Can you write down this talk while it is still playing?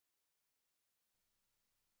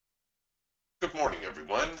Good morning,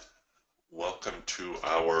 everyone. Welcome to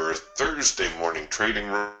our Thursday morning trading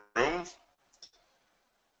room.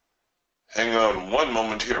 Hang on one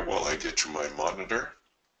moment here while I get you my monitor.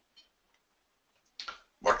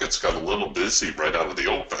 Markets got a little busy right out of the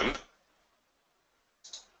open.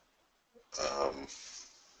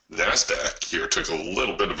 NASDAQ here took a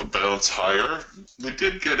little bit of a bounce higher. We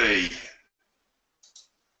did get a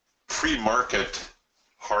pre-market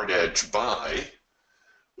hard edge buy,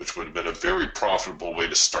 which would have been a very profitable way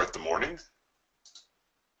to start the morning.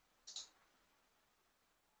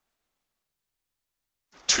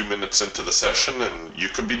 Two minutes into the session and you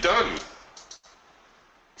could be done.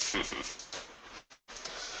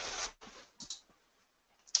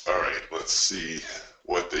 All right, let's see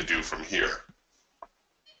what they do from here.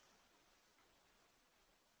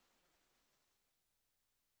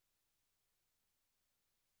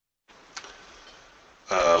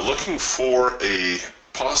 Looking for a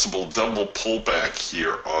possible double pullback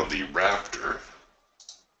here on the Raptor.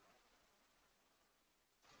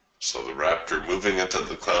 So the Raptor moving into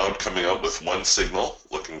the cloud, coming out with one signal,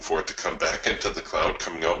 looking for it to come back into the cloud,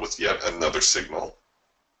 coming out with yet another signal.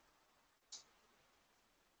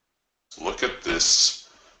 Look at this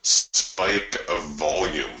spike of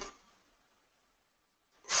volume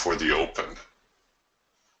for the open.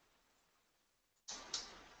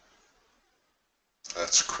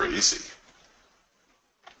 That's crazy.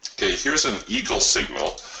 Okay, here's an eagle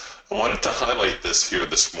signal. I wanted to highlight this here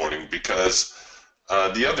this morning because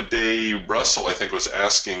the other day, Russell, I think, was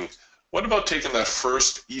asking, what about taking that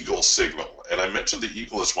first eagle signal? And I mentioned the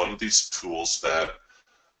eagle is one of these tools that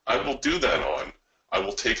I will do that on. I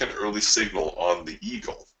will take an early signal on the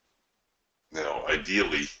eagle. Now,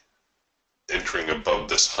 ideally, entering above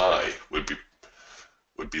this high would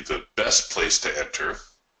be the best place to enter.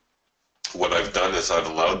 What I've done is I've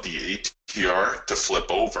allowed the ATR to flip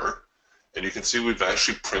over, and you can see we've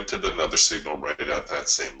actually printed another signal right at that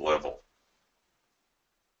same level.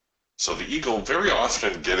 So the eagle very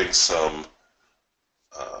often getting some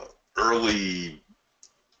early,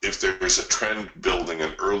 if there's a trend building,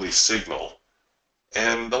 an early signal,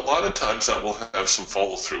 and a lot of times that will have some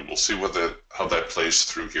follow through. We'll see how that plays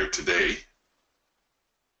through here today.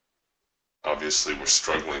 Obviously we're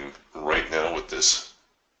struggling right now with this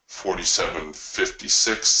 47,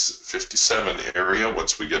 56, 57 area.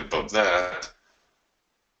 Once we get above that,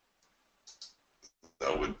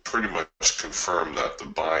 that would pretty much confirm that the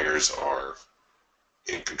buyers are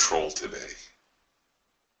in control today.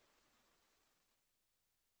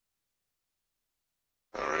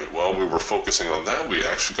 All right, while we were focusing on that, we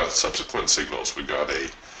actually got subsequent signals. We got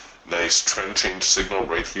a nice trend change signal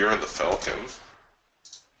right here in the Falcon.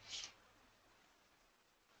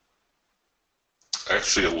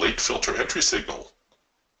 Actually a late filter entry signal,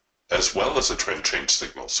 as well as a trend change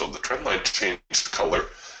signal. So the trend line changed color.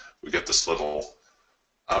 We get this little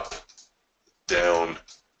up, down,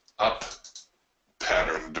 up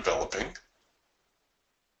pattern developing.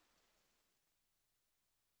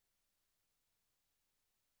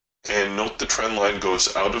 And note the trend line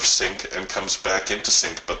goes out of sync and comes back into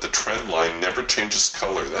sync, but the trend line never changes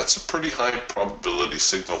color. That's a pretty high probability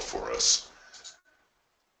signal for us.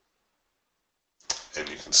 And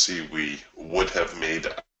you can see we would have made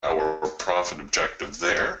our profit objective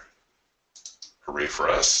there. Hooray for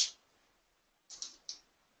us.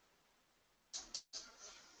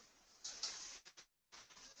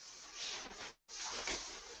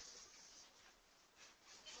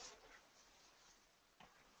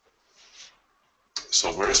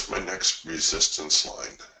 So where's my next resistance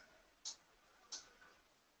line?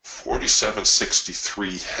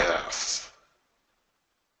 47.63.5.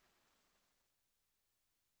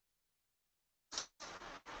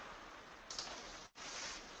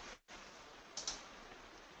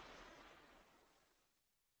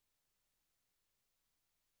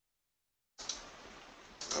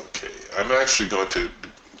 Okay, I'm actually going to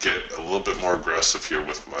get a little bit more aggressive here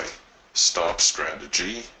with my stop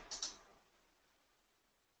strategy.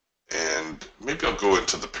 And maybe I'll go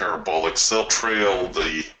into the parabolics. They'll trail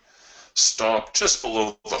the stop just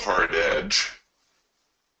below the hard edge.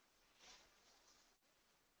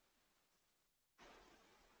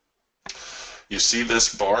 You see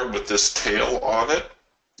this bar with this tail on it?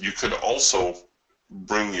 You could also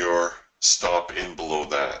bring your stop in below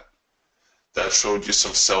that. That showed you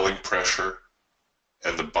some selling pressure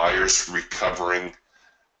and the buyers recovering.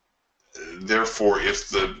 Therefore, if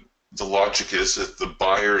the logic is if the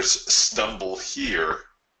buyers stumble here,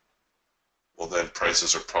 well then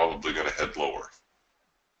prices are probably going to head lower.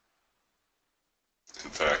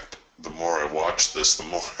 In fact, the more I watch this, the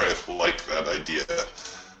more I like that idea.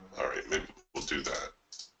 All right, maybe we'll do that.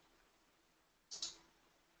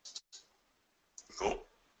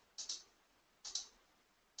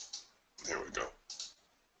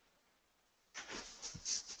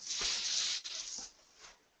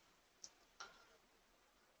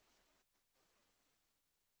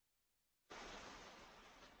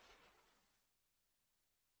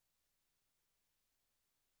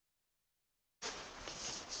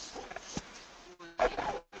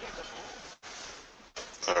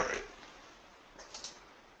 All right.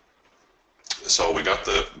 So we got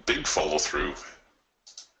the big follow through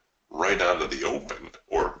right out of the open,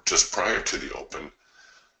 or just prior to the open.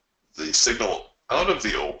 The signal out of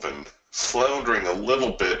the open floundering a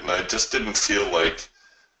little bit, and I just didn't feel like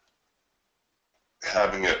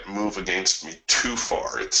having it move against me too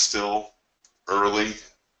far. It's still early.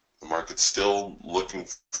 The market's still looking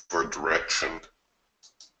for direction.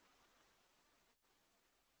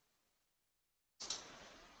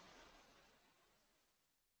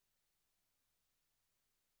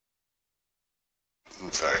 In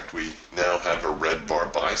fact, we now have a red bar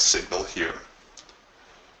buy signal here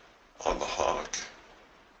on the hawk.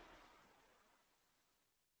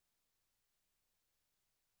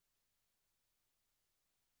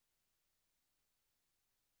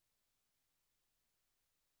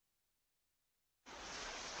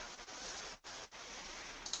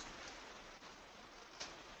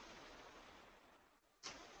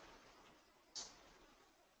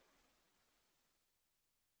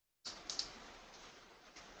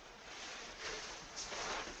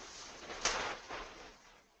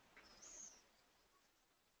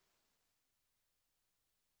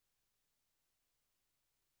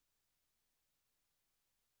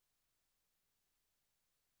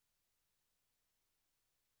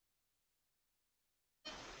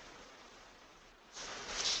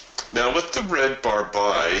 Now with the red bar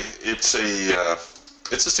buy, it's a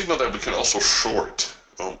signal that we can also short.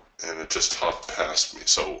 Oh, and it just hopped past me.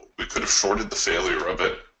 So we could have shorted the failure of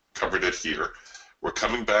it, covered it here. We're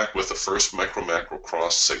coming back with the first micro-macro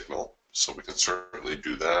cross signal, so we can certainly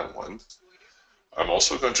do that one. I'm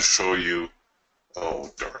also going to show you, oh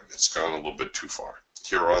darn, it's gone a little bit too far.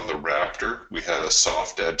 Here on the Raptor, we had a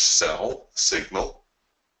soft edge sell signal.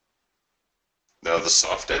 Now the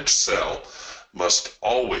soft edge sell must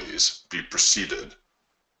always be preceded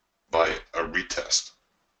by a retest.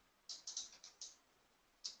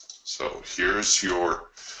 So here's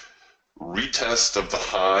your retest of the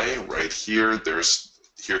high right here.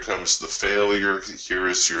 Here comes the failure. Here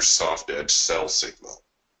is your soft edge sell signal.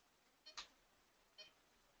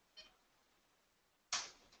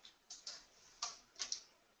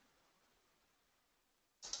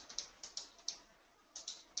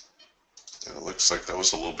 And it looks like that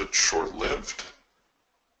was a little bit short-lived.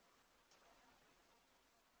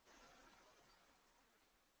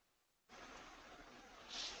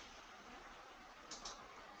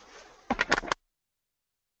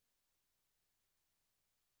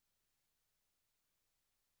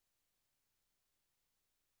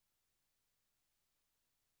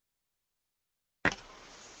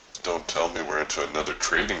 Don't tell me we're into another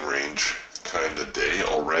trading range kind of day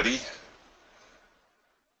already.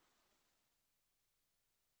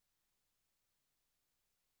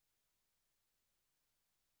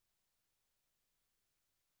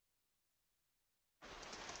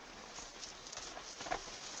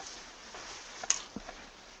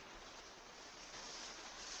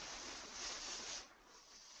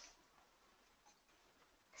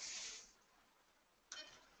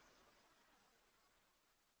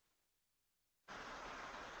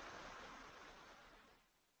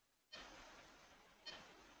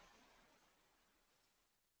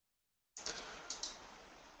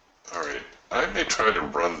 All right, I may try to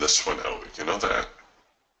run this one out, you know that?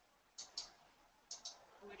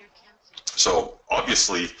 So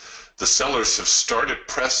obviously the sellers have started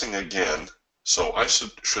pressing again, so I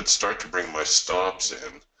should start to bring my stops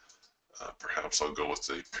in. Perhaps I'll go with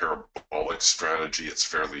the parabolic strategy. It's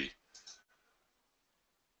fairly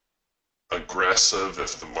aggressive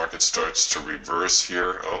if the market starts to reverse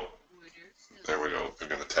here. Oh, there we go. They're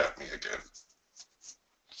going to tap me again.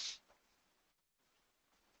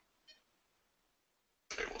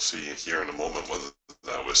 Okay, we'll see here in a moment whether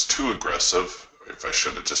that was too aggressive, or if I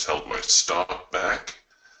should have just held my stop back.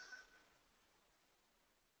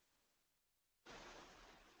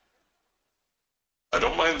 I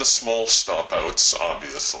don't mind the small stop outs,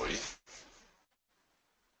 obviously.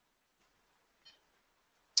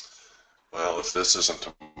 Well, if this isn't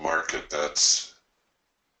a market that's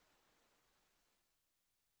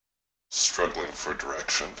struggling for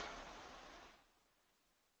direction.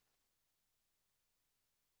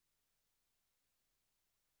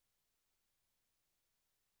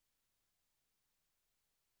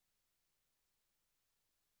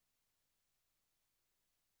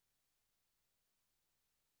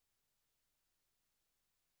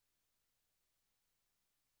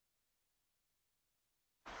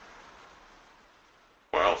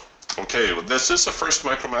 Well, okay, well, this is the first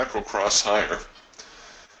micro-macro cross higher.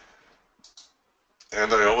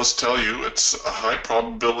 And I always tell you it's a high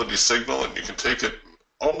probability signal and you can take it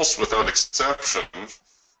almost without exception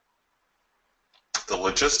the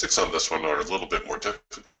logistics on this one are a little bit more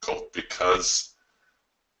difficult because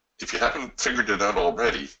if you haven't figured it out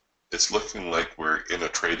already, it's looking like we're in a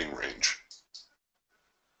trading range.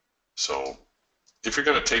 So if you're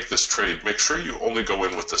going to take this trade, make sure you only go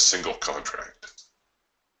in with a single contract.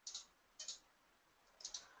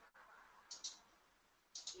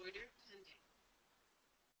 Order pending.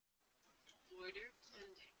 Order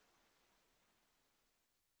pending.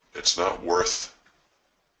 It's not worth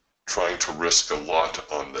trying to risk a lot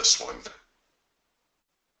on this one,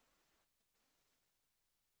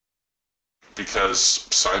 because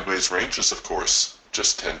sideways ranges, of course,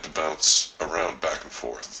 just tend to bounce around back and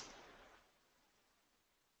forth.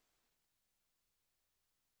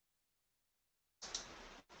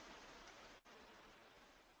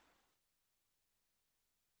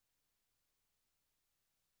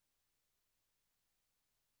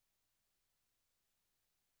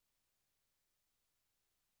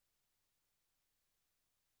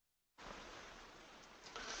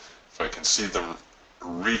 If I can see them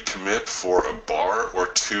recommit for a bar or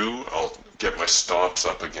two, I'll get my stops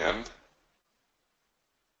up again.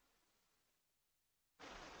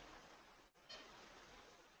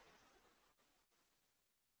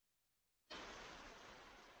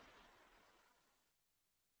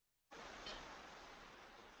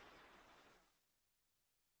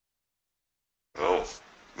 Oh,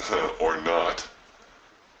 or not.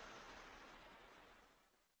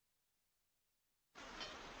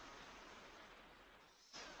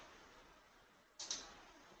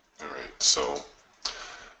 All right, so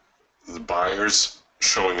the buyers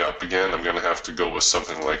showing up again. I'm going to have to go with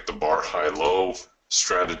something like the bar high-low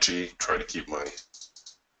strategy, try to keep my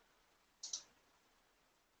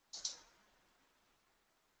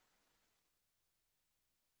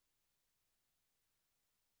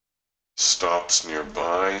stops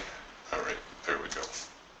nearby. All right, there we go.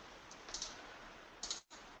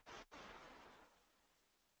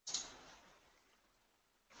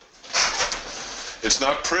 It's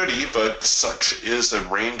not pretty, but such is a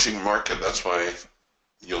ranging market. That's why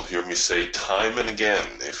you'll hear me say time and again,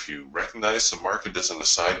 if you recognize the market is in a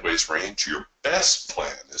sideways range, your best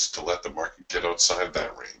plan is to let the market get outside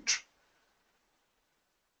that range.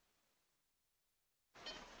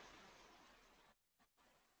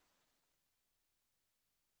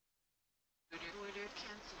 Order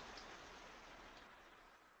canceled.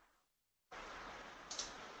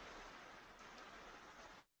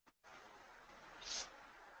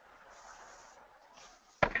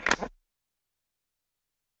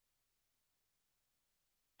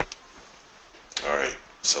 All right,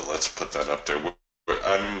 so let's put that up there.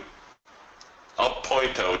 I'll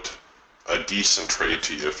point out a decent trade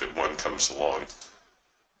to you if one comes along.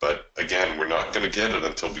 But again, we're not going to get it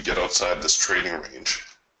until we get outside this trading range.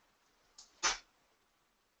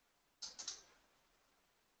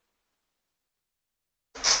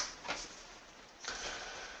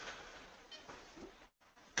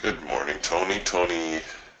 Good morning, Tony.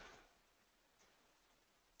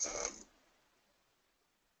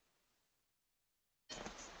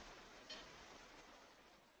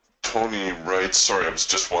 Tony writes, sorry, I was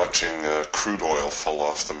just watching crude oil fall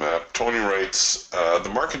off the map. Tony writes,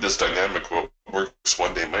 the market is dynamic. What works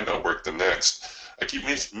one day might not work the next. I keep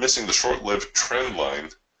missing the short-lived trend line.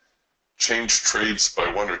 Changed trades by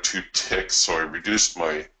 1 or 2 ticks, so I reduced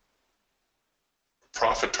my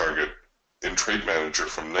profit target in Trade Manager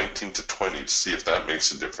from 19 to 20 to see if that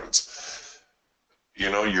makes a difference. You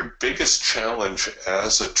know, your biggest challenge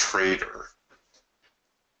as a trader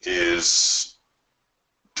is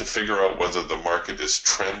to figure out whether the market is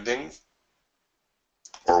trending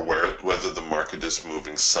or whether the market is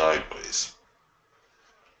moving sideways.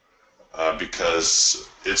 Because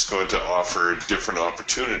it's going to offer different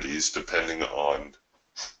opportunities depending on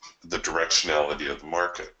the directionality of the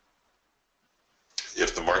market.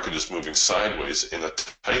 If the market is moving sideways in a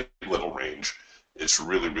tight little range, it's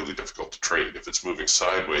really, really difficult to trade. If it's moving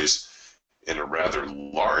sideways in a rather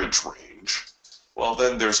large range, well,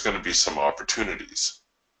 then there's going to be some opportunities.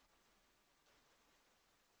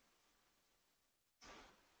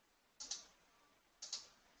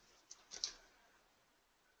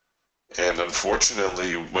 And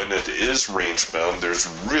unfortunately, when it is range bound, there's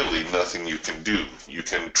really nothing you can do. You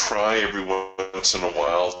can try every once in a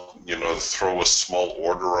while, you know, throw a small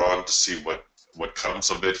order on to see what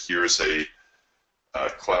comes of it. Here's a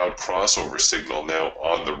cloud crossover signal now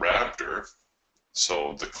on the Raptor.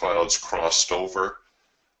 So the clouds crossed over.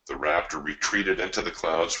 The Raptor retreated into the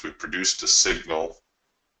clouds. We produced a signal.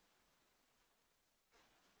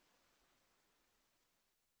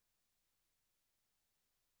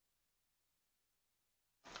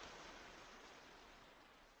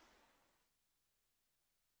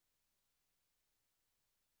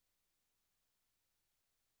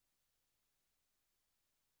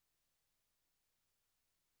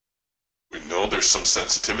 We know there's some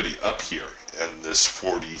sensitivity up here in this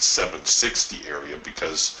 4760 area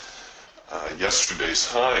because yesterday's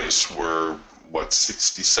highs were, what,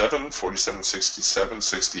 67, 47, 67,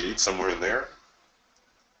 68, somewhere in there.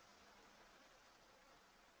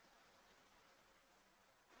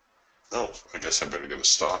 Oh, I guess I better get a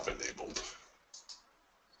stop enabled.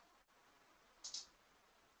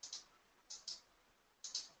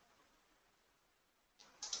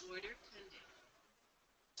 Order pending.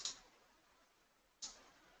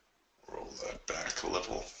 Roll that back a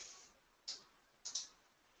little.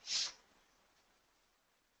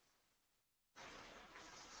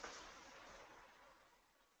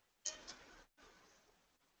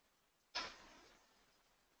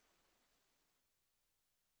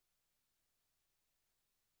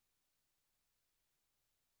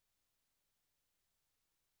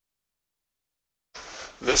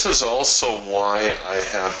 This is also why I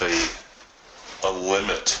have a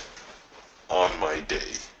limit on my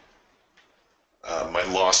day, my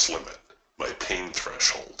loss limit, my pain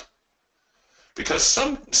threshold. Because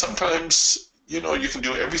sometimes, you know, you can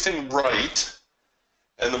do everything right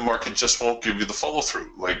and the market just won't give you the follow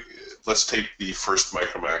through. Like, let's take the first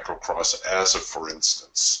micro macro cross as a for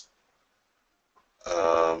instance.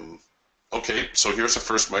 Okay, so here's the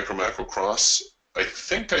first micro macro cross. I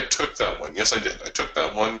think I took that one. Yes, I did. I took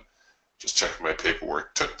that one. Just checking my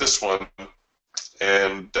paperwork. Took this one,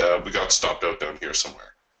 and we got stopped out down here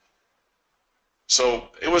somewhere. So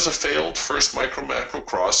it was a failed first micro macro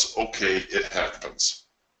cross. Okay, it happens.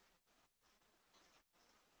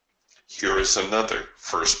 Here is another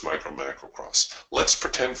first micro macro cross. Let's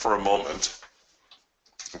pretend for a moment.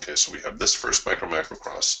 Okay, so we have this first micro macro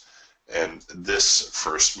cross and this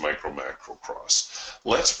first micro macro cross.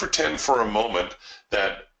 Let's pretend for a moment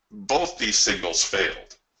that both these signals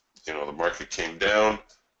failed. You know, the market came down,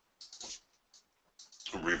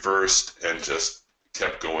 reversed, and just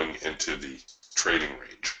kept going into the trading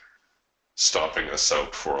range, stopping us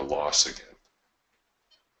out for a loss again.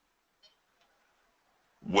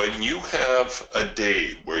 When you have a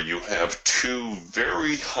day where you have two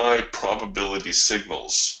very high probability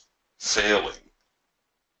signals failing,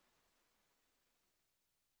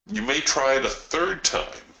 you may try it a third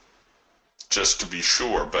time just to be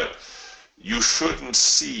sure, but you shouldn't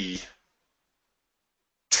see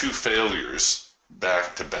two failures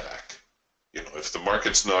back to back. You know, if the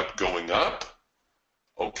market's not going up,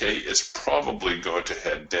 okay, it's probably going to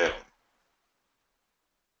head down.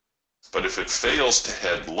 But if it fails to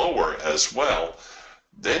head lower as well,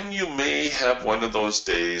 then you may have one of those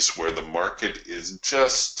days where the market is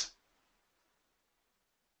just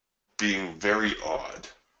being very odd.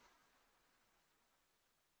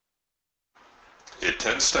 It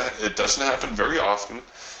doesn't happen very often. It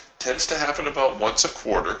tends to happen about once a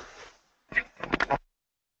quarter.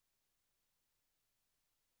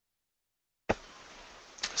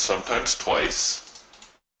 Sometimes twice,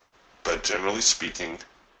 but generally speaking,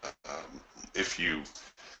 if you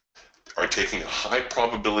are taking a high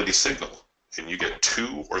probability signal and you get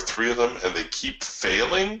two or three of them and they keep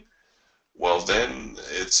failing, well, then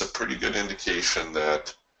it's a pretty good indication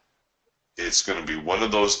that it's going to be one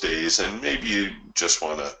of those days and maybe you just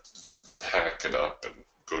want to pack it up and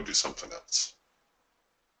go do something else.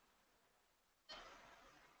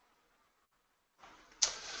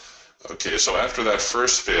 Okay, so after that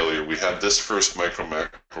first failure, we had this first micro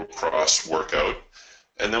macro cross workout,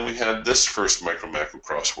 and then we had this first micro macro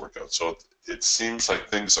cross workout. So it seems like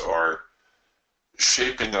things are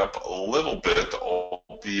shaping up a little bit,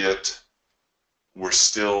 albeit we're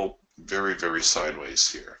still very, very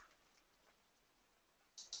sideways here.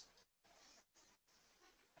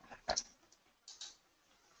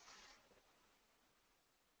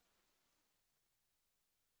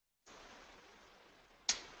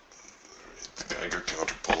 The Geiger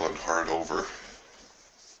counter pulling hard over.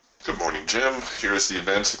 Good morning, Jim. Here's the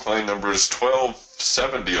advanced decline numbers: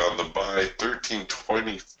 1270 on the buy,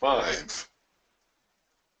 1325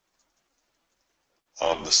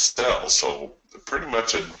 on the sell. So pretty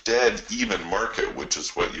much a dead even market, which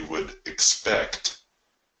is what you would expect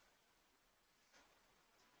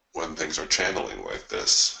when things are channeling like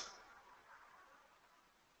this.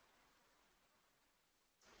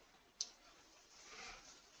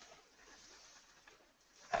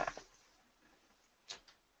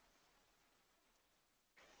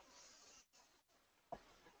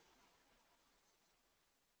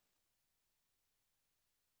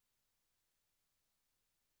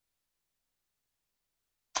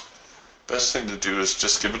 Best thing to do is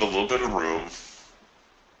just give it a little bit of room,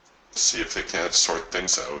 see if they can't sort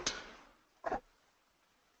things out.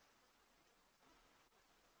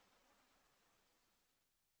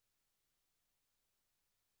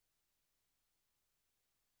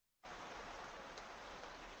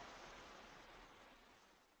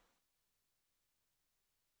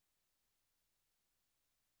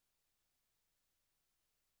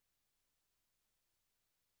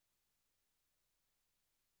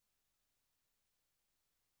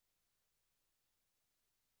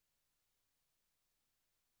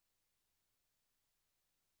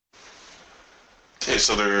 Okay,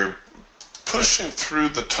 so they're pushing through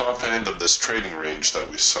the top end of this trading range that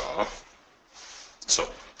we saw. So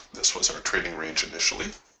this was our trading range initially.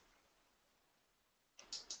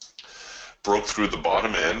 Broke through the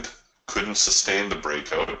bottom end, couldn't sustain the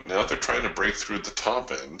breakout. Now they're trying to break through the top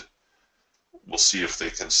end. We'll see if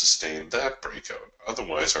they can sustain that breakout.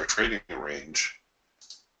 Otherwise, our trading range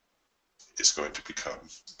is going to become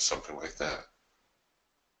something like that.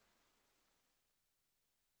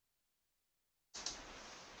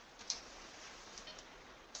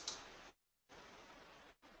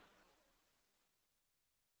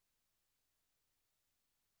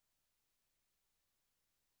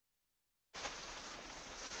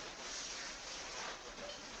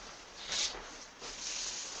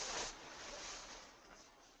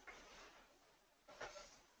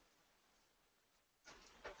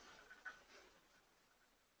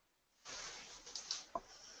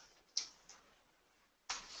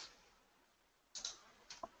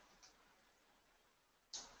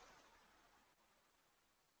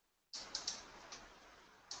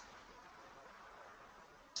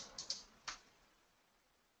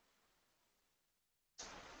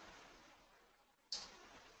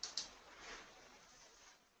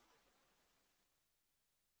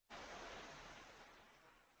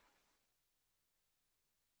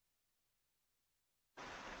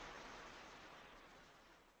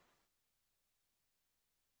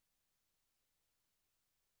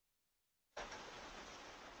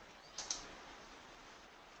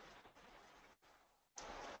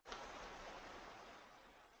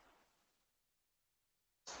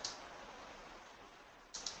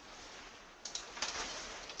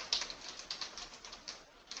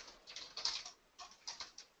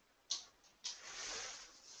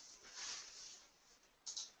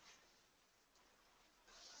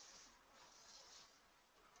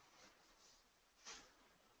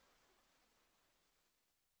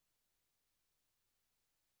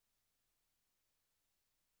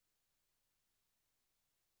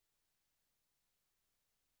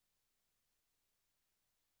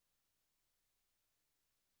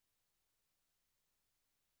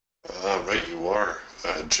 Right you are,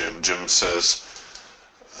 Jim. Jim says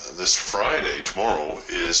this Friday, tomorrow,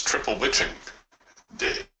 is triple witching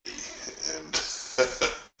day. And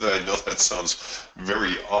I know that sounds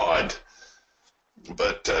very odd,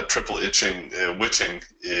 but witching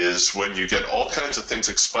is when you get all kinds of things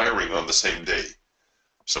expiring on the same day.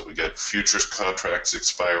 So we get futures contracts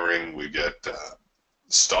expiring, we get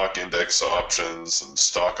stock index options and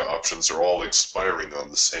stock options are all expiring on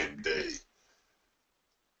the same day.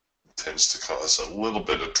 It tends to cause a little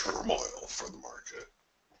bit of turmoil for the market.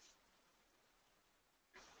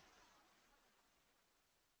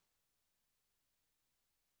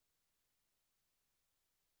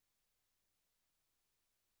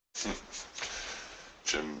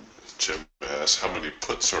 Jim Jim asks how many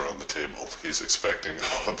puts are on the table. He's expecting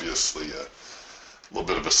obviously a little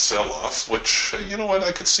bit of a sell-off, which, you know what,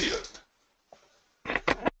 I could see it.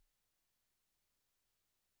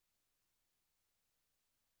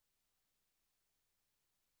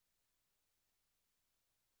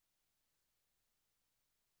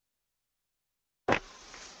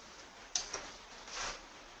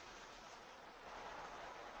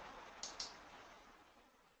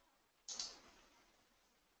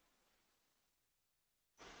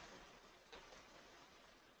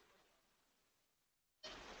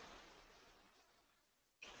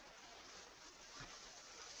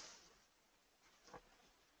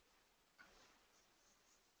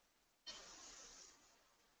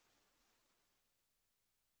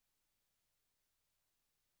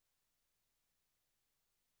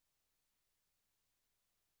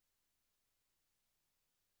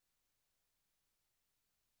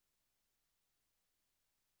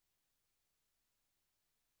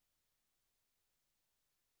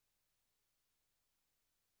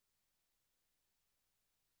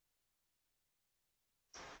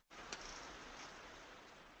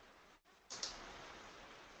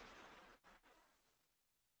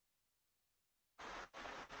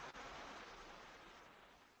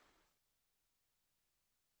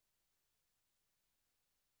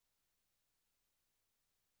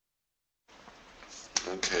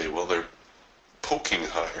 Okay, well, they're poking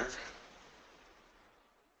higher.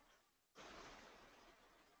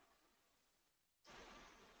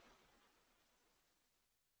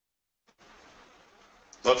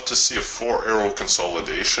 Love to see a four-arrow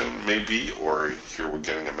consolidation, maybe, or here we're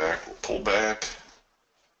getting a macro pullback.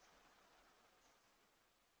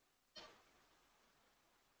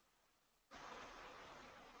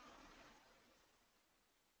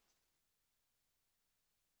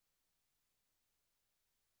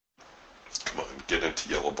 Come on, get into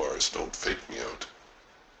yellow bars. Don't fake me out.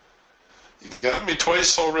 You got me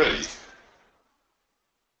twice already.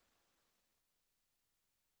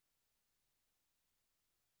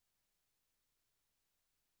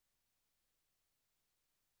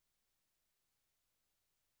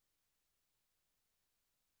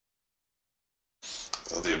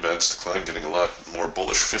 The advanced decline getting a lot more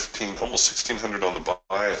bullish. 15, almost 1,600 on the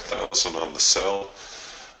buy, 1,000 on the sell.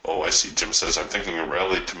 Oh, I see. Jim says, I'm thinking a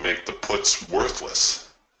rally to make the puts worthless.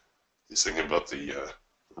 He's thinking about the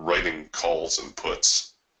writing calls and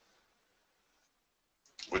puts,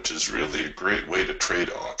 which is really a great way to trade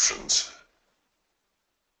options.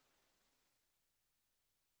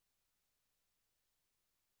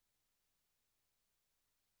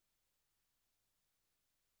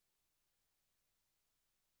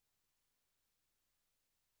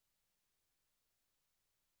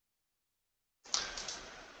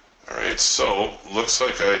 All right, so looks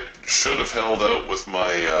like I should have held out with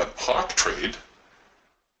my hawk trade,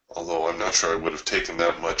 although I'm not sure I would have taken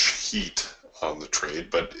that much heat on the trade,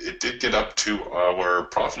 but it did get up to our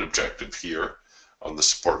profit objective here on the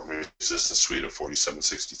support and resistance suite of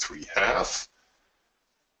 47.63.5.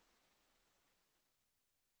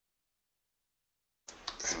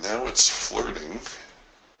 And now it's flirting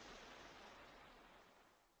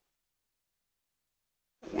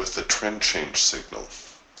with the trend change signal.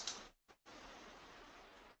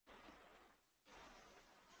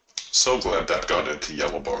 So glad that got into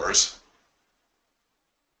yellow bars.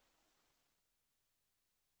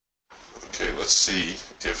 Okay, let's see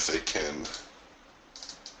if they can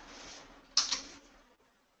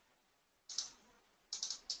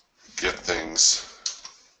get things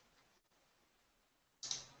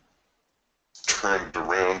turned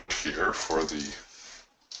around here for the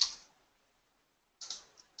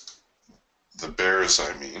bears,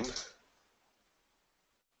 I mean.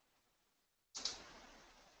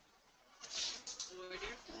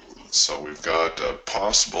 So we've got a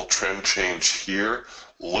possible trend change here,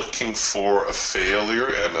 looking for a failure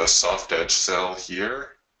and a soft edge sell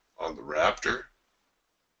here on the Raptor.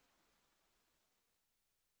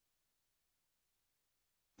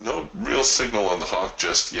 No real signal on the Hawk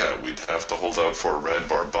just yet. We'd have to hold out for a red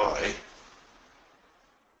bar buy.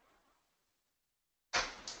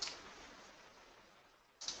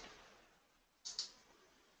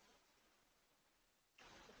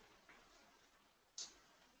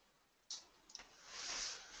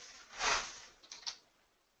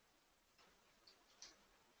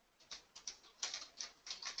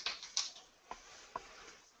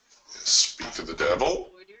 Speak of the devil.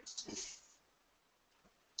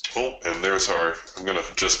 Oh, and there's our, I'm going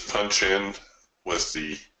to just punch in with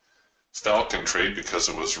the Falcon trade because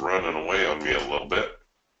it was running away on me a little bit.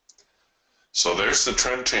 So there's the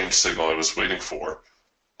trend change signal I was waiting for.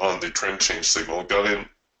 On the trend change signal, got in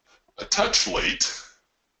a touch late.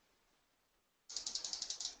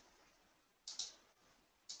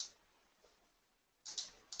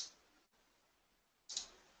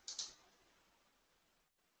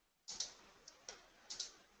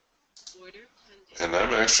 And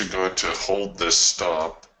I'm actually going to hold this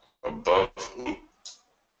stop above.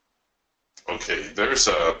 Okay, there's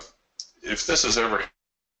a, if this is ever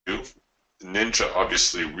new, Ninja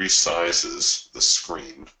obviously resizes the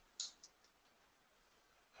screen.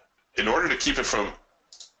 In order to keep it from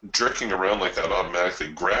jerking around like that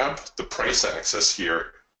automatically, grab the price axis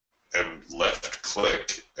here and left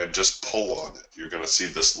click and just pull on it. You're going to see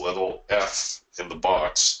this little F in the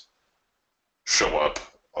box show up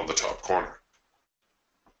on the top corner.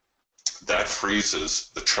 That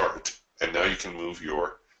freezes the chart, and now you can move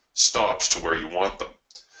your stops to where you want them.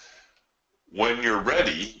 When you're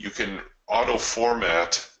ready, you can auto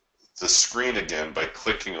format the screen again by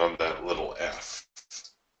clicking on that little F.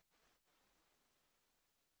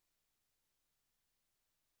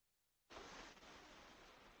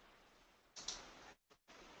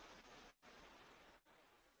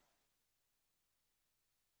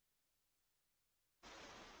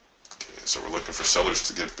 Okay, so we're looking for sellers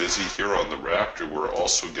to get busy. Here on the Raptor, we're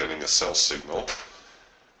also getting a sell signal.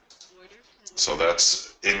 So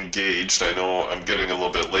that's engaged. I know I'm getting a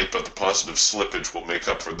little bit late, but the positive slippage will make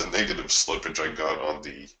up for the negative slippage I got on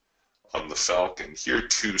the Falcon. Here,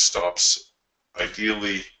 two stops,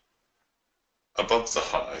 ideally above the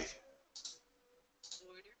high.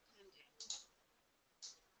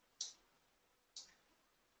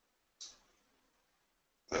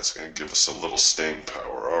 That's going to give us a little staying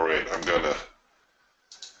power. All right, I'm going to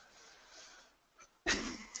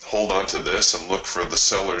hold on to this and look for the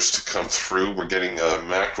sellers to come through. We're getting a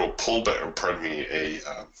macro pullback, or pardon me, a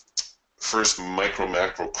first micro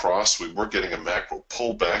macro cross. We were getting a macro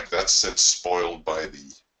pullback. That's since spoiled by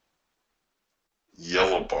the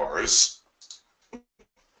yellow bars.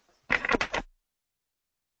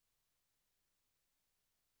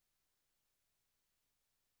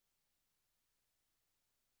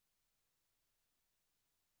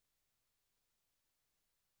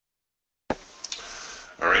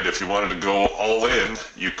 All right, if you wanted to go all in,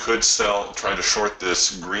 you could sell, try to short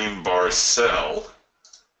this green bar sell.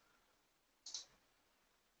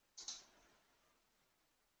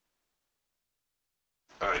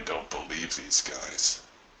 I don't believe these guys.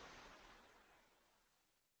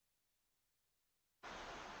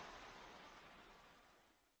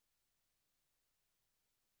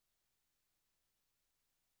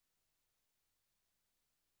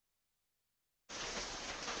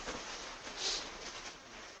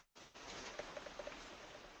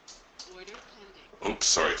 Order pending. Oops,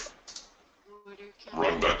 sorry, Order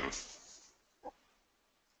wrong cancelled. button.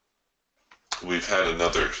 We've had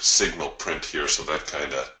another signal print here, so that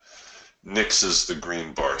kind of nixes the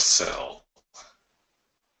green bar sell.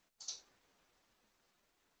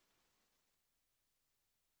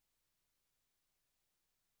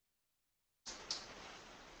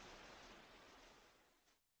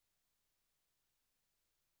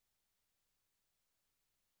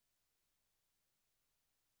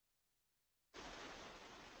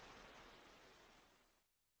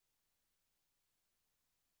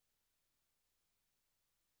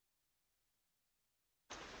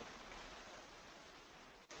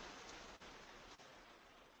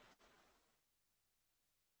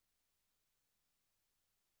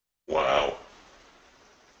 Wow.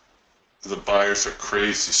 The buyers are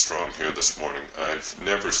crazy strong here this morning. I've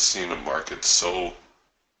never seen a market so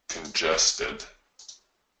congested.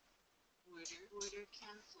 Order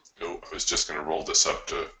cancelled. Oh, I was just going to roll this up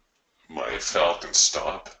to my Falcon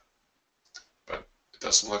stop, but it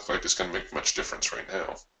doesn't look like it's going to make much difference right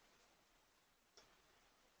now.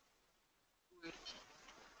 Order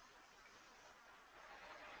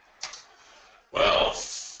Well,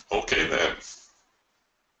 okay then.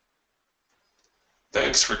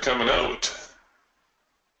 Thanks for coming out.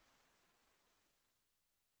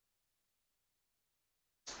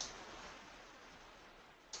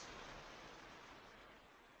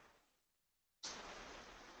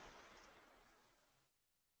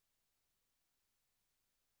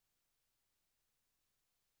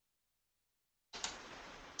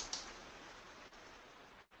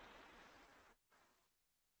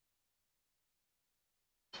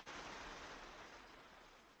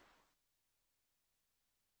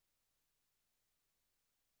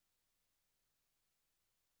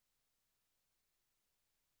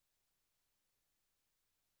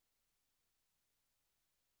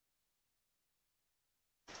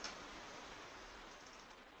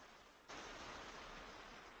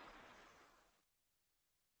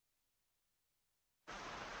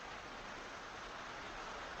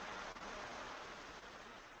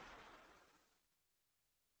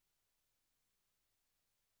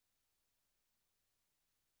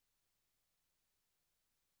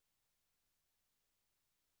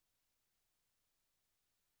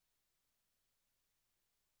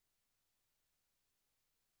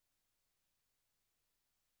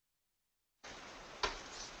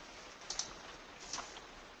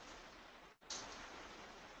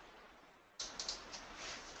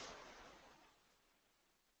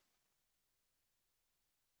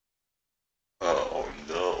 Oh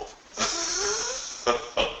no.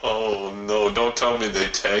 Oh no, don't tell me they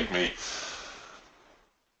tagged me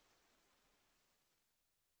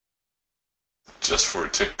just for a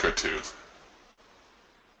tick or two.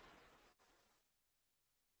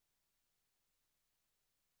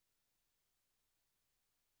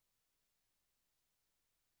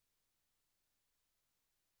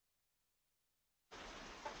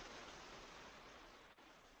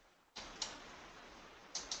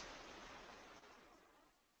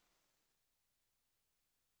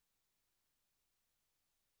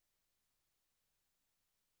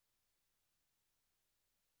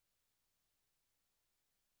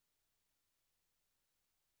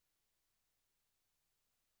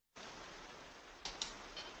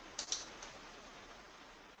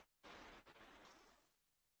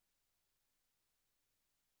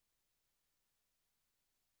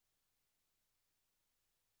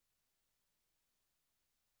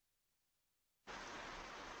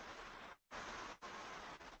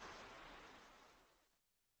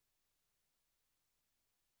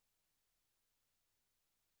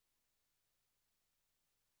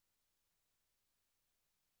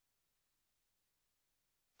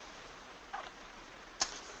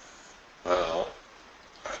 Well,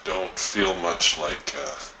 I don't don't feel much like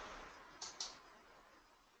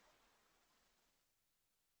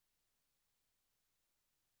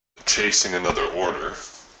chasing another order.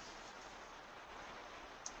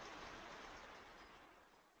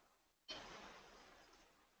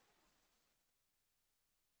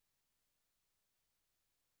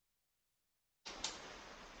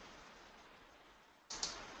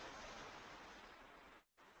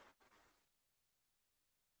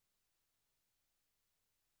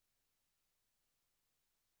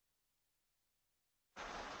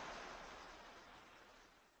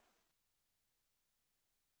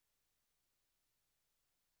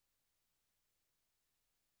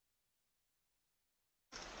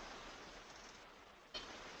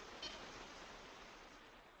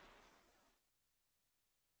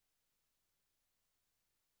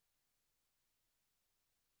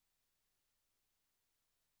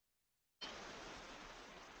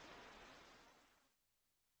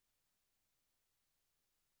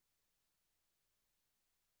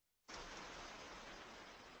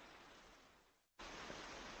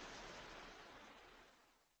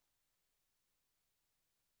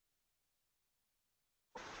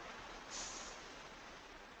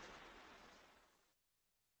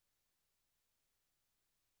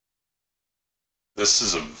 This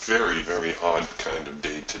is a very, very odd kind of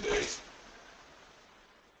day today.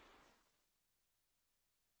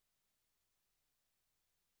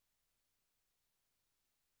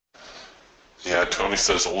 Yeah, Tony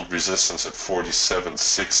says old resistance at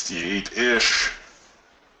 47.68-ish.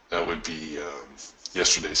 That would be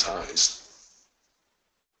yesterday's highs,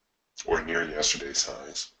 or near yesterday's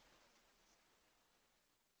highs.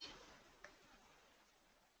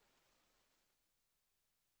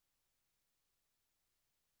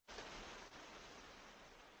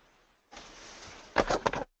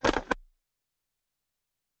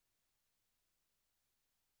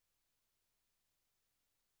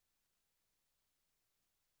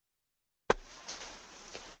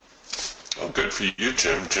 Oh, good for you,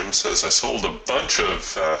 Jim. Jim says, I sold a bunch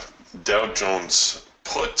of Dow Jones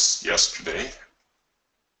puts yesterday.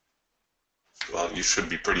 Well, you should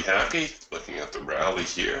be pretty happy looking at the rally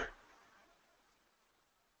here.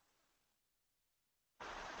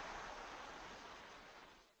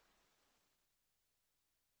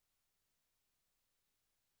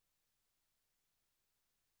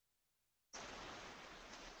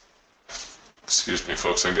 Excuse me,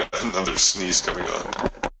 folks, I got another sneeze coming on.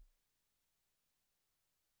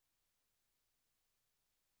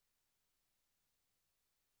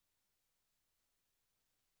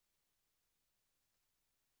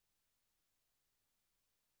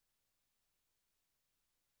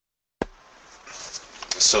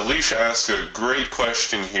 Salish asked a great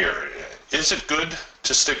question here. Is it good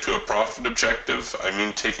to stick to a profit objective? I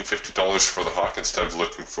mean, taking $50 for the hawk instead of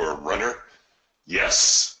looking for a runner?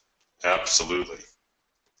 Yes, absolutely.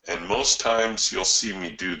 And most times you'll see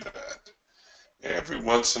me do that. Every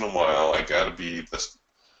once in a while, I gotta be the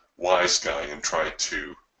wise guy and try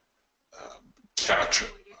to catch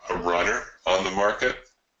a runner on the market.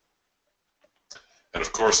 And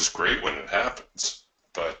of course, it's great when it happens,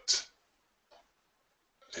 but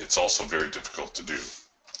it's also very difficult to do.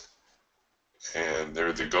 And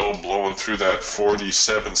there they go, blowing through that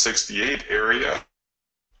 47.68 area.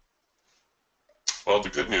 Well, the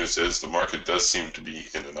good news is the market does seem to be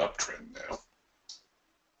in an uptrend now.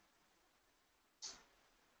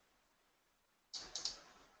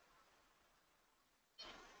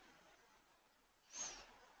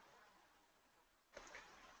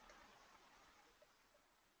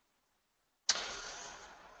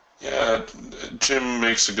 Yeah, Jim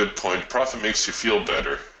makes a good point. Profit makes you feel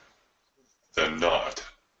better than not.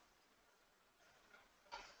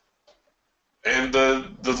 And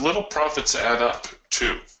the little profits add up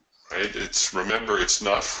too, right? Remember, it's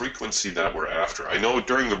not frequency that we're after. I know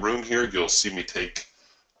during the room here, you'll see me take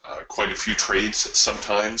quite a few trades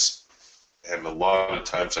sometimes, and a lot of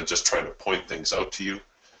times I just try to point things out to you.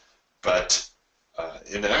 But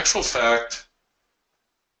in actual fact,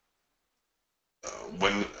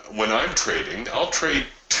 when I'm trading, I'll trade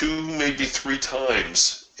 2, maybe 3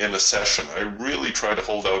 times in a session. I really try to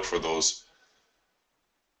hold out for those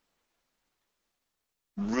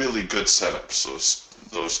really good setups,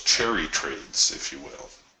 those cherry trades, if you will.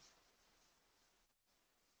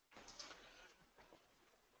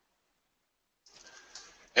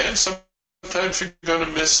 And sometimes you're going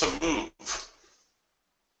to miss a move.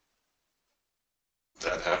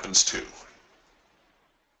 That happens too.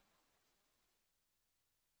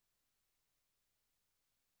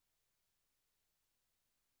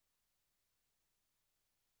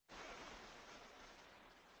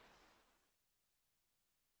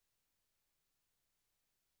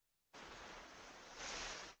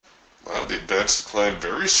 the advanced decline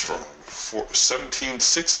very strong.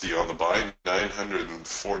 1760 on the buy,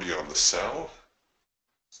 940 on the sell.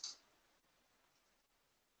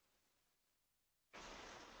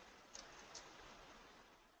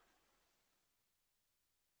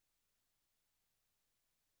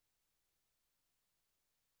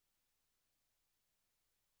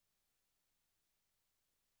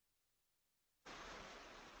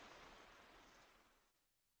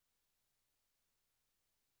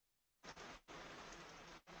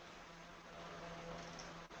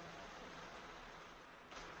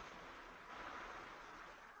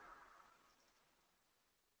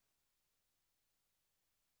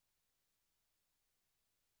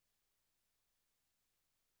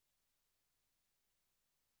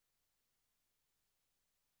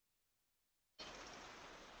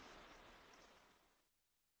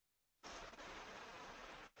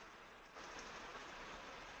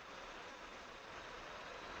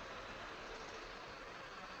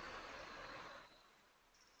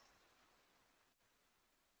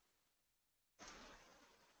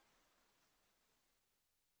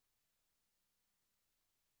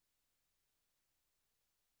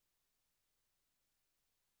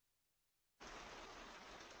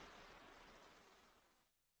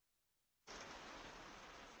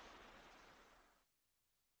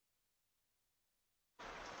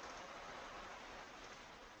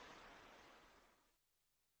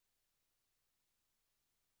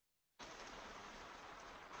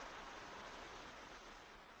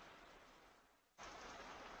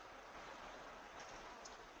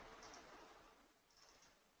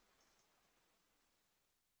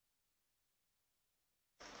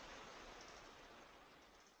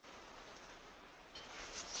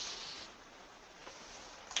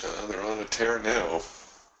 They're on a tear now.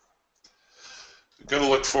 Going to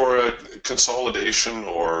look for a consolidation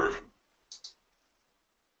or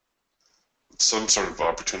some sort of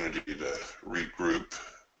opportunity to regroup.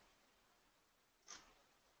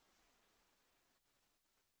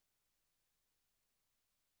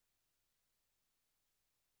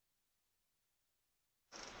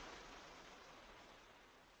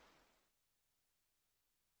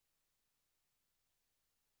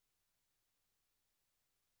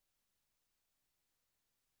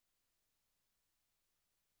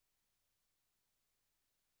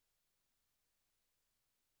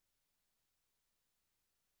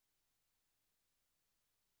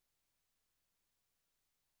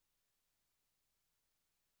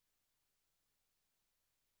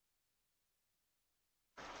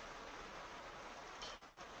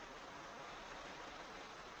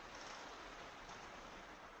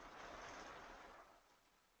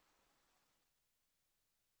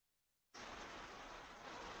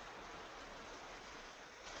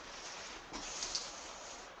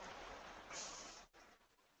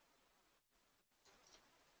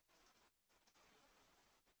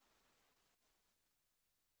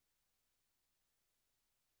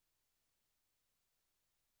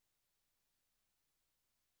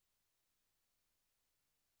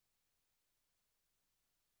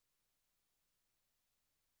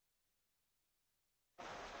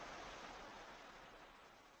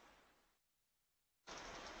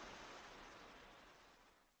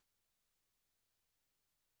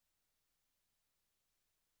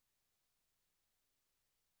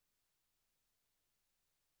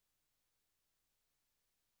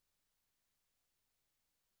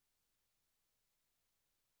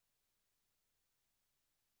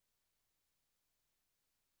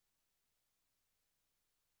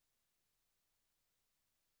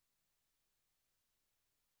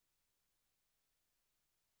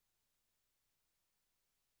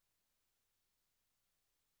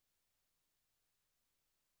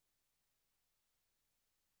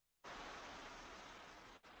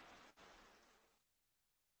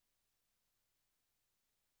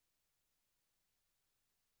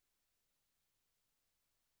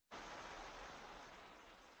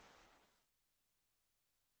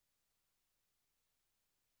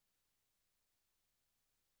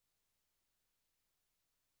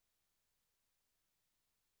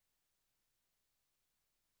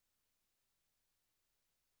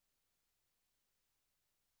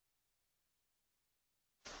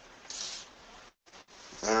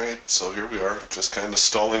 All right, so here we are, just kind of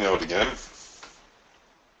stalling out again.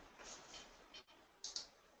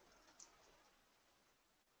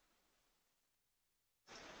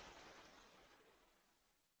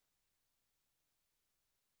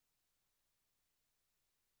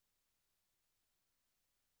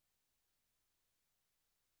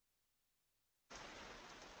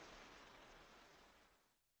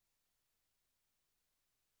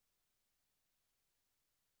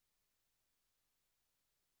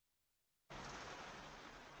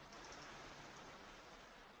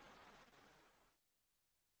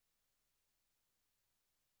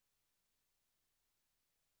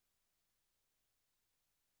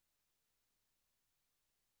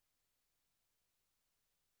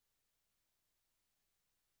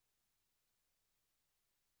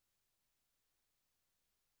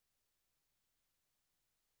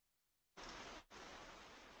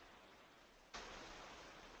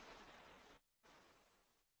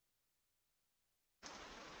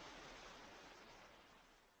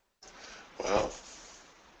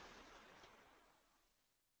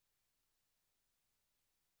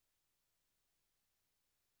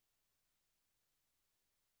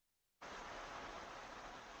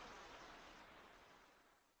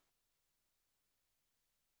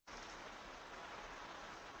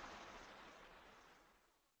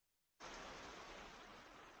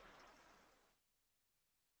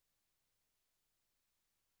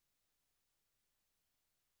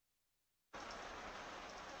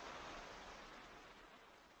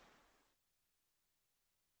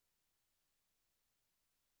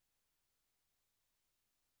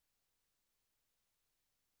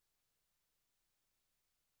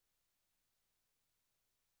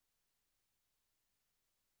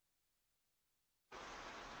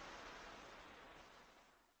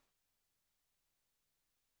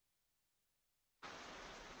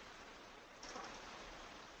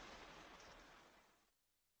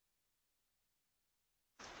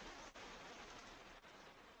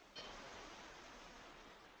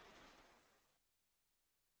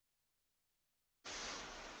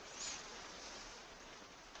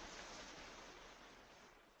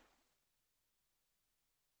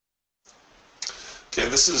 Okay,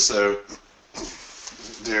 this is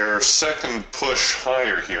their second push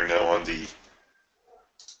higher here now on the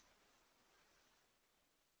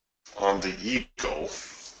eagle.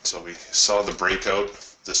 So we saw the breakout.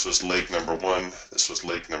 This was leg number one. This was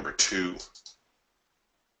leg number two.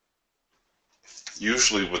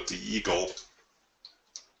 Usually with the eagle,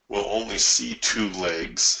 we'll only see two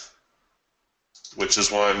legs, which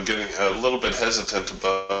is why I'm getting a little bit hesitant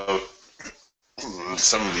about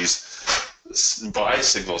some of these buy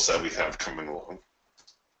signals that we have coming along.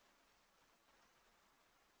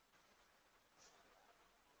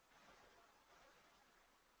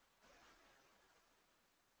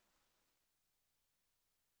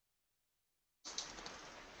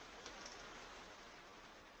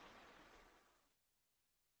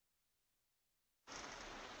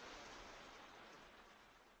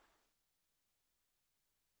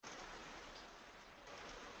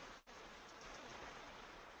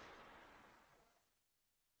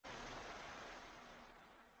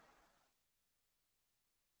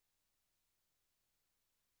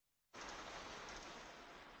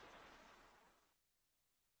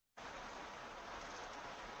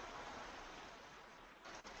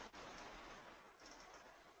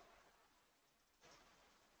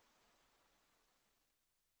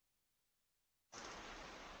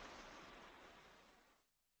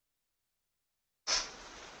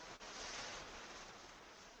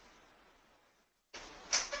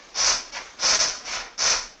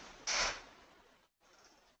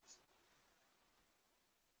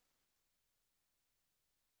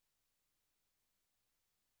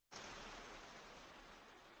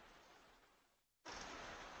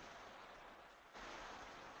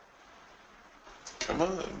 Come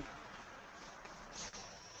on.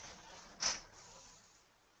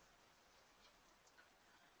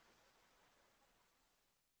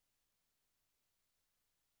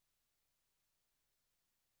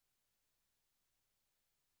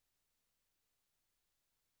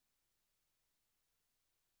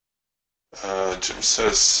 Jim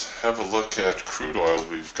says, have a look at crude oil.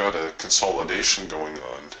 We've got a consolidation going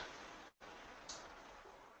on.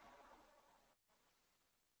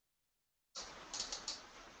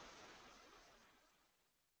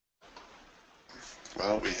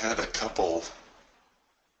 Well, we had a couple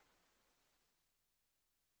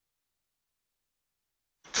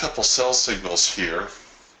sell signals here.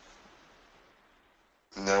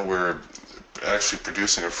 Now we're actually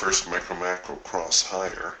producing a first micro-macro cross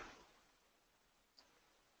higher.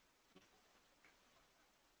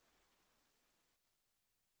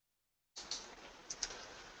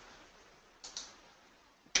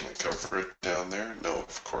 Can I cover it down there? No,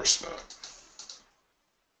 of course not.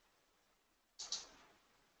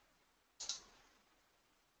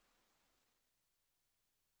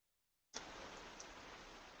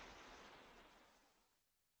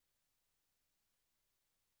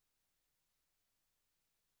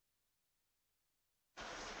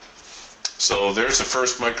 So there's the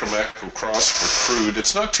first micro-macro cross for crude.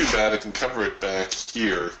 It's not too bad. I can cover it back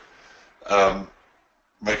here.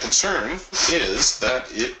 My concern is that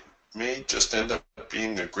it may just end up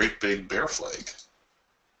being a great big bear flag.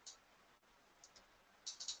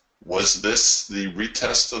 Was this the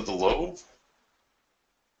retest of the low?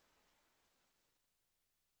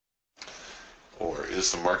 Or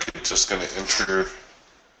is the market just going to enter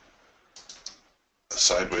a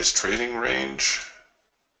sideways trading range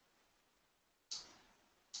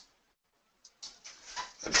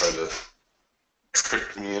and try to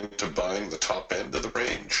trick me into buying the top end of the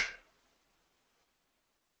range?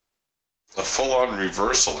 A full-on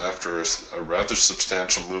reversal after a rather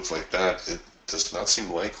substantial move like that, it does not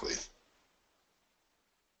seem likely.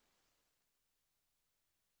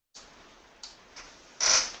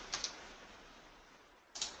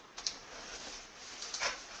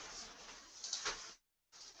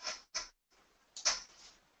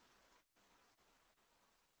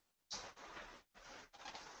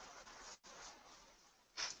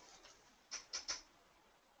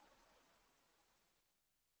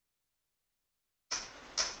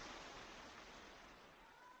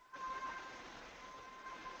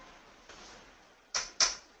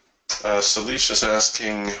 Salish is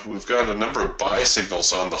asking, we've got a number of buy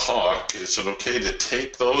signals on the hawk. Is it okay to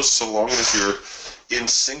take those so long as you're in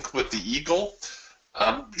sync with the eagle?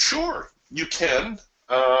 Sure, you can.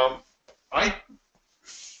 I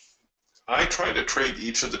try to trade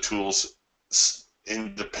each of the tools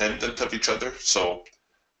independent of each other. So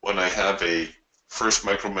when I have a first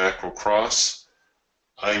micro-macro cross,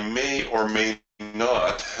 I may or may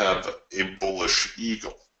not have a bullish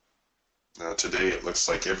eagle. Now today it looks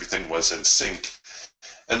like everything was in sync,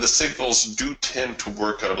 and the signals do tend to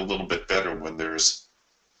work out a little bit better when there's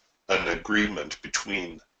an agreement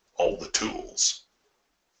between all the tools.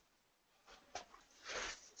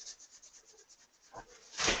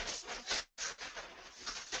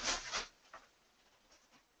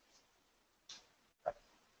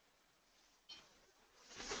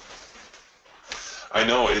 I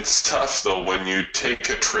know it's tough though when you take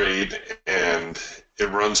a trade and it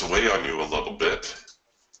runs away on you a little bit.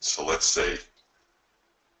 So let's say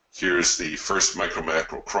here's the first micro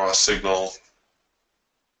macro cross signal.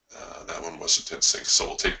 That one wasn't in sync, so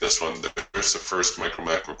we'll take this one. There's the first micro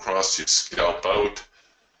macro cross. You scalp out,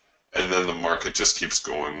 and then the market just keeps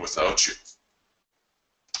going without you.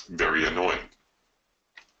 Very annoying.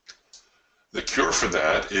 The cure for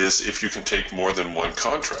that is if you can take more than one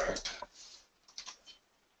contract.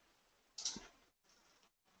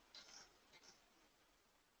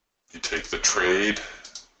 You take the trade.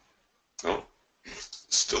 No,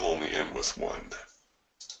 still only in with one.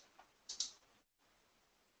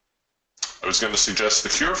 I was going to suggest the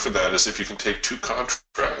cure for that is if you can take two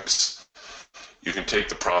contracts, you can take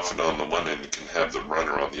the profit on the one and you can have the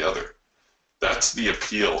runner on the other. That's the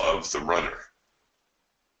appeal of the runner.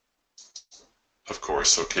 Of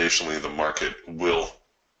course, occasionally the market will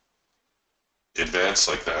advance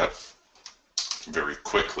like that very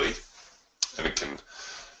quickly, and it can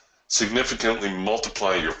significantly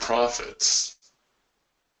multiply your profits.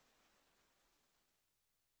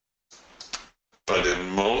 But in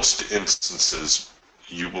most instances,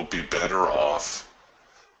 you will be better off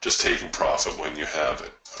just taking profit when you have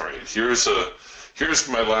it. All right, here's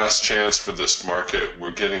my last chance for this market.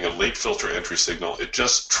 We're getting a late filter entry signal. It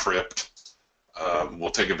just tripped. We'll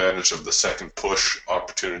take advantage of the second push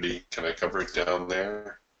opportunity. Can I cover it down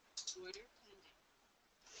there? Order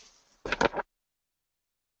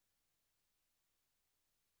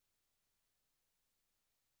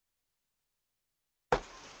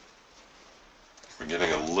We're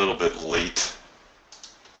getting a little bit late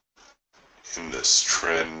in this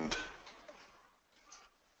trend.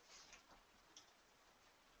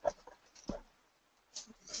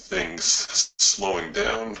 Things slowing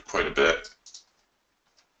down quite a bit.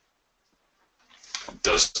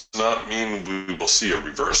 Does not mean we will see a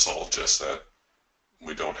reversal, just that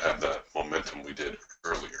we don't have that momentum we did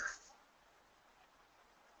earlier.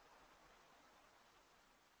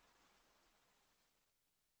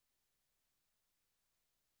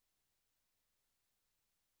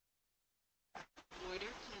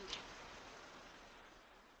 pending.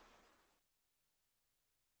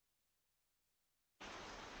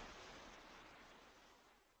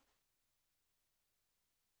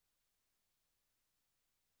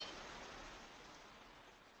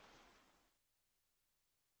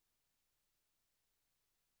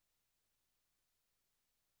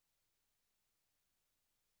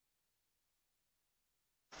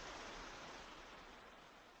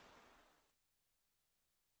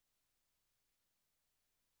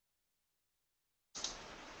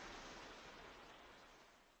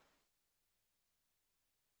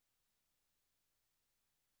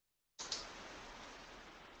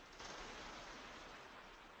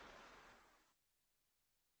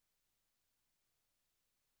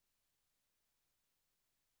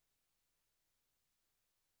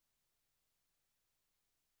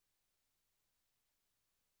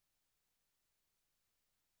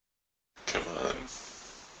 Come on.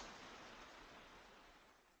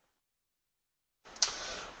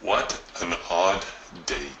 What an odd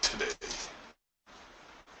day today.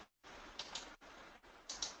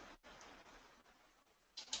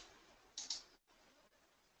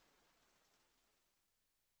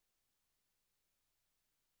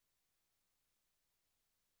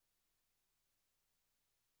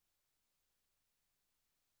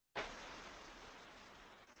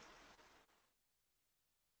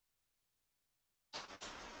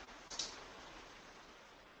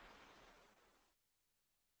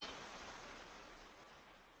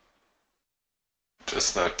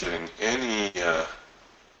 Just not getting any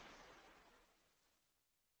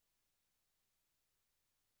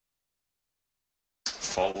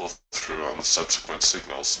follow through on the subsequent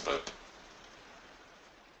signals, but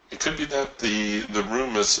it could be that the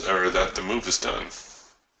room is, or that the move is done.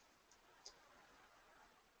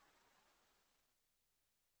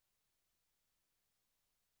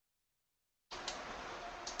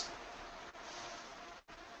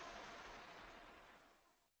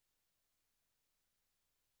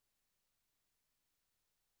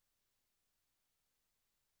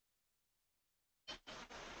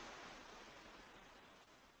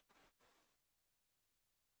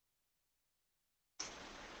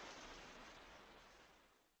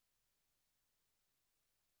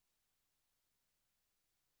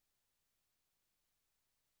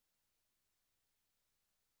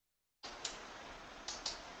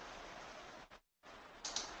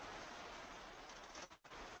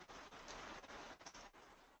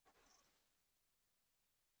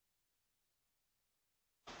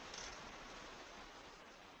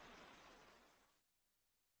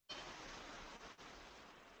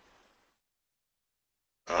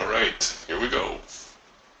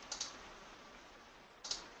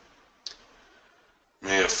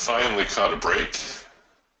 finally caught a break.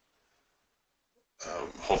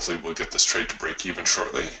 Hopefully we'll get this trade to break even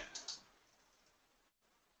shortly.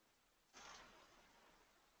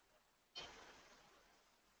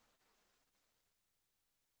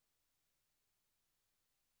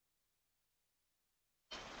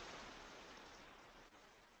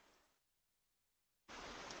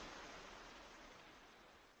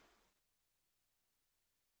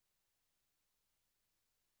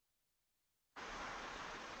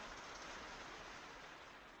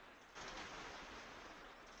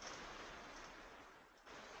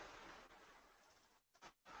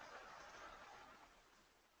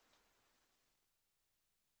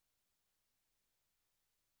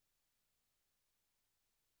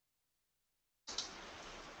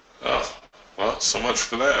 Oh, well, so much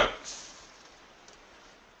for that.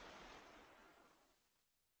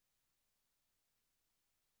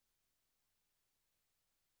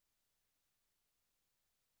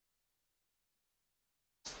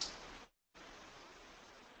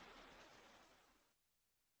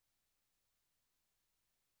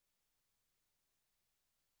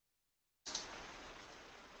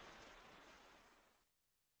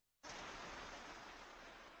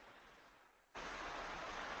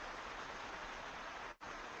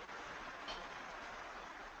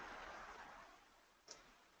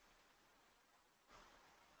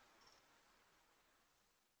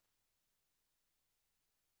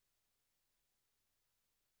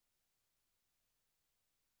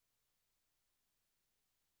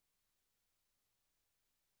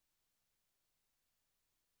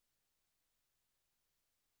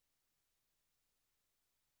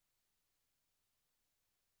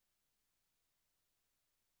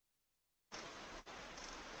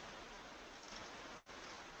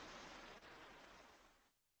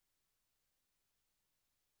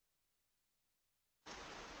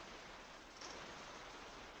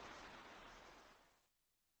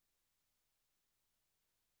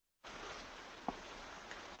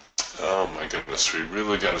 Oh my goodness, we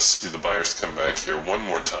really got to see the buyers come back here one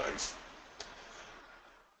more time.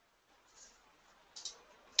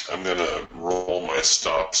 I'm going to roll my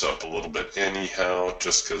stops up a little bit anyhow,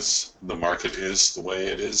 just because the market is the way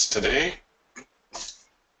it is today.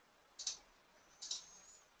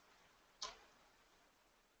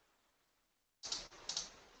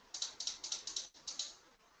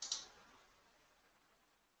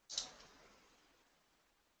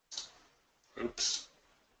 Oops.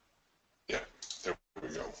 Yeah, there we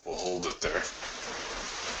go. We'll hold it there.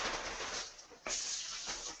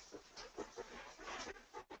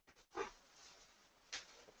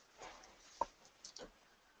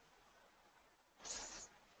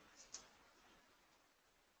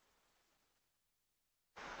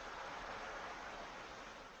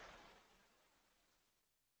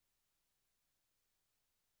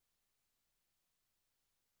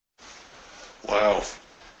 Wow.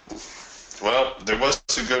 Well, there was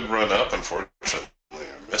a good run up, unfortunately.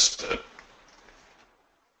 I missed it.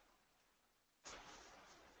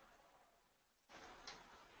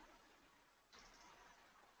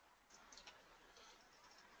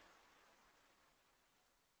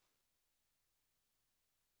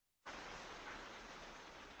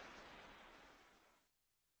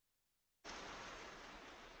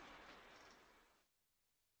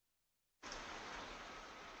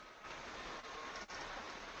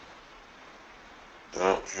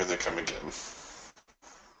 Oh, here they come again.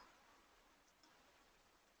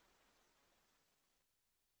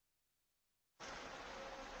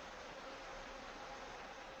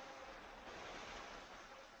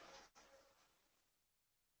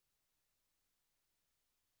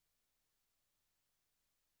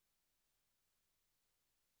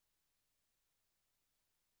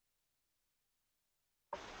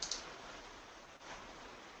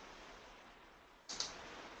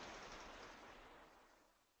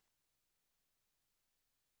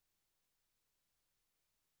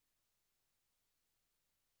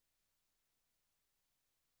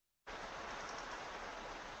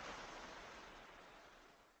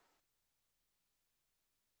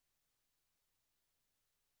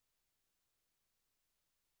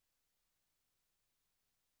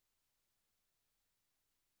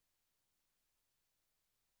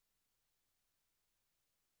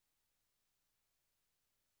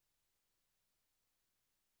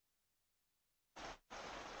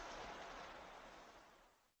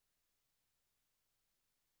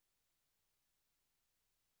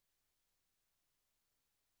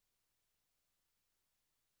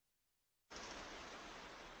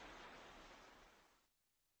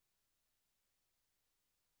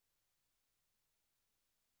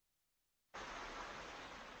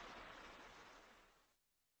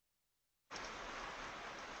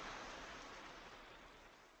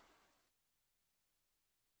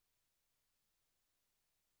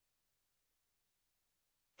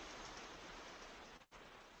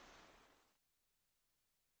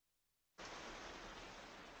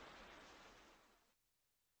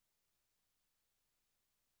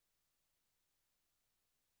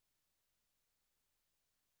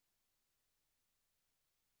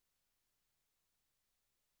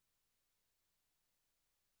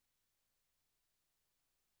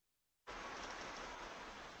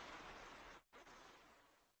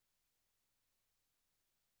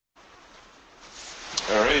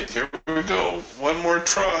 right, here we go. One more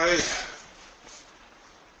try.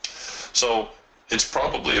 So it's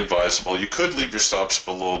probably advisable. You could leave your stops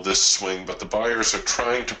below this swing, but the buyers are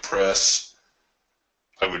trying to press.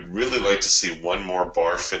 I would really like to see one more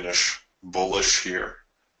bar finish bullish here.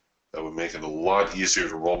 That would make it a lot easier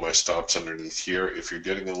to roll my stops underneath here. If you're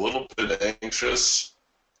getting a little bit anxious,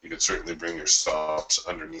 you can certainly bring your stops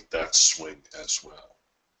underneath that swing as well.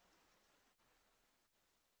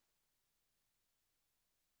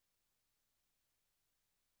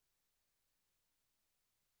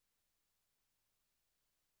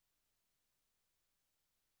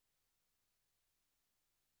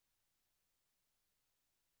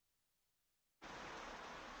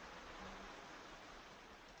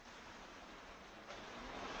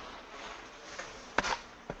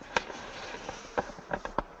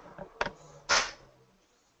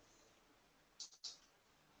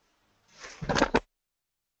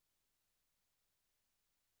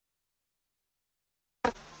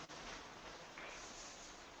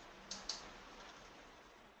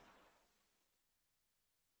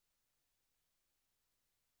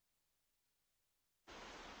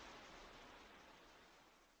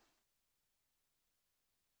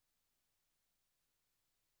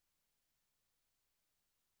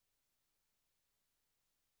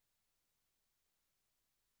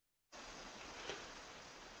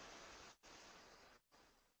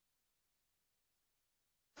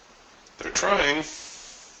 They're trying.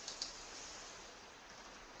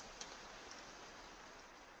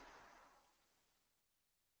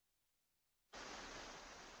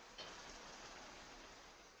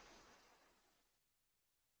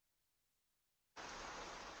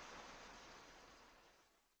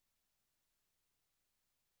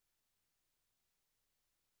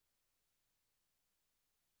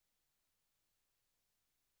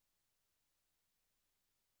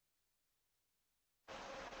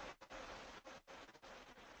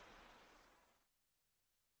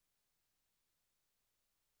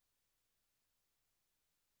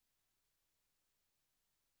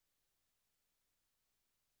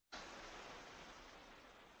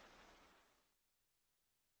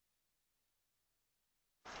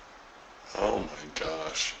 Oh my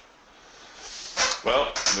gosh.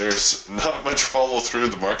 Well, there's not much follow through.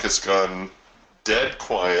 The market's gone dead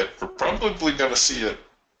quiet. We're probably going to see it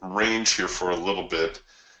range here for a little bit.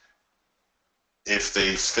 If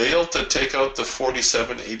they fail to take out the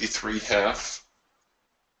 47.83 half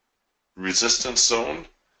resistance zone,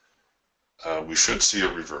 we should see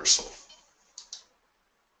a reversal.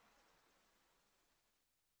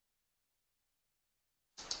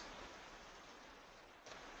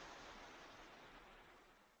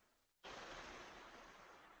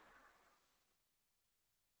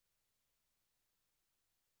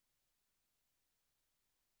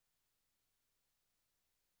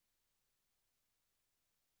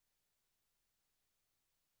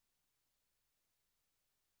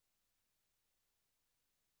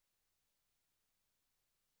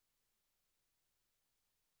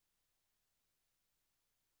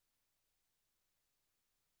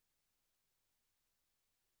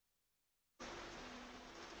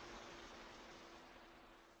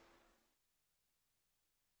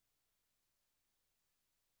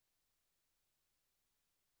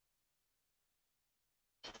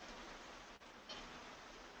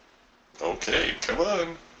 Okay, come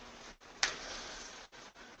on.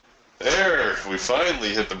 There, we finally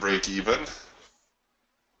hit the break even.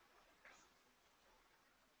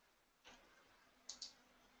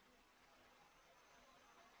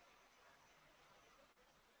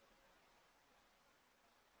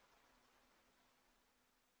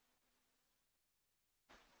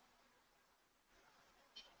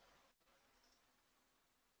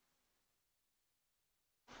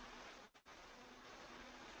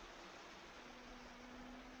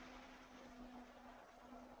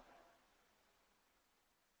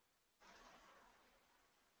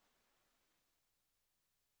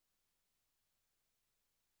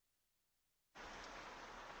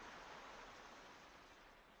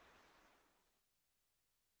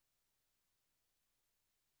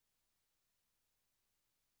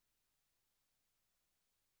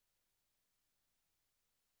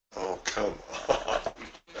 Oh, come on.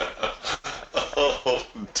 Oh,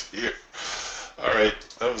 dear. All right,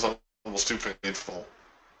 that was almost too painful.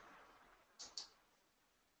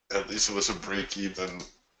 At least it was a break even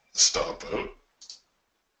stop out.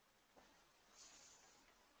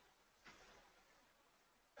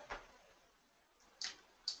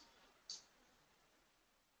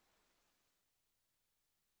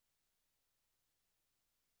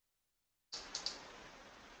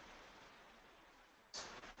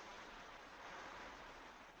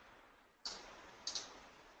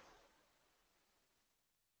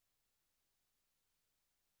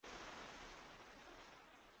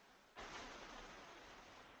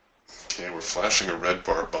 Okay, we're flashing a red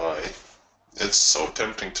bar buy. It's so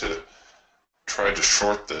tempting to try to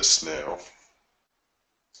short this now.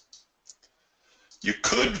 You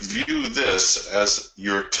could view this as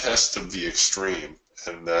your test of the extreme,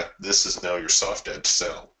 and that this is now your soft edge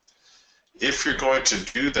sell. If you're going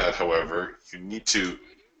to do that, however, you need to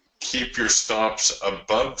keep your stops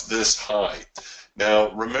above this high.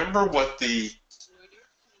 Now, remember what the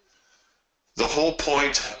whole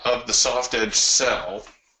point of the soft edge sell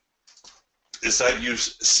is that you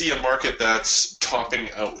see a market that's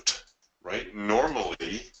topping out, right?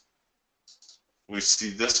 Normally, we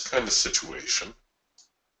see this kind of situation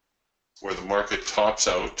where the market tops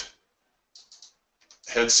out,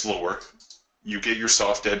 heads lower, you get your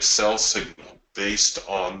soft edge sell signal based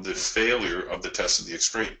on the failure of the test of the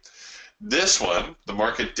extreme. This one, the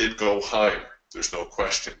market did go higher, there's no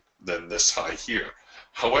question, than this high here.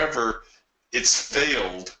 However, it's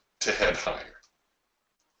failed to head higher.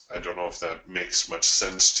 I don't know if that makes much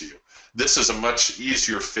sense to you. This is a much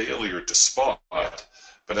easier failure to spot,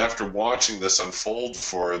 but after watching this unfold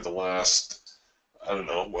for the last, I don't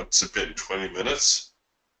know, what's it been, 20 minutes?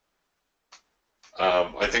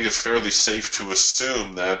 I think it's fairly safe to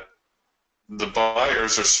assume that the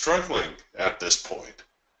buyers are struggling at this point.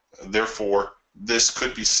 Therefore, this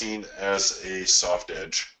could be seen as a soft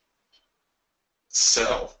edge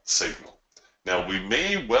sell signal. Now, we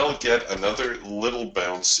may well get another little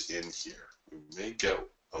bounce in here. We may get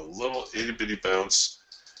a little itty-bitty bounce,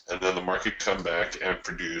 and then the market come back and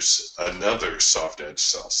produce another soft edge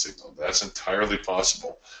sell signal. That's entirely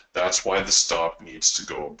possible. That's why the stop needs to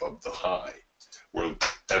go above the high.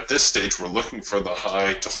 At this stage, we're looking for the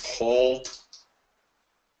high to hold,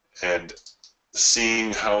 and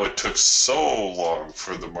seeing how it took so long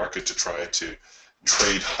for the market to try to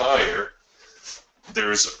trade higher,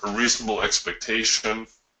 there's a reasonable expectation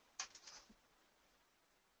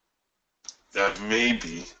that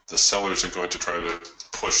maybe the sellers are going to try to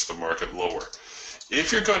push the market lower.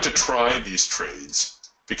 If you're going to try these trades,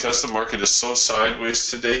 because the market is so sideways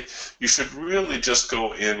today, you should really just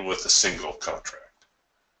go in with a single contract.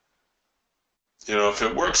 You know, if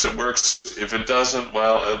it works, it works. If it doesn't,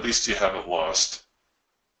 well, at least you haven't lost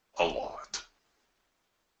a lot.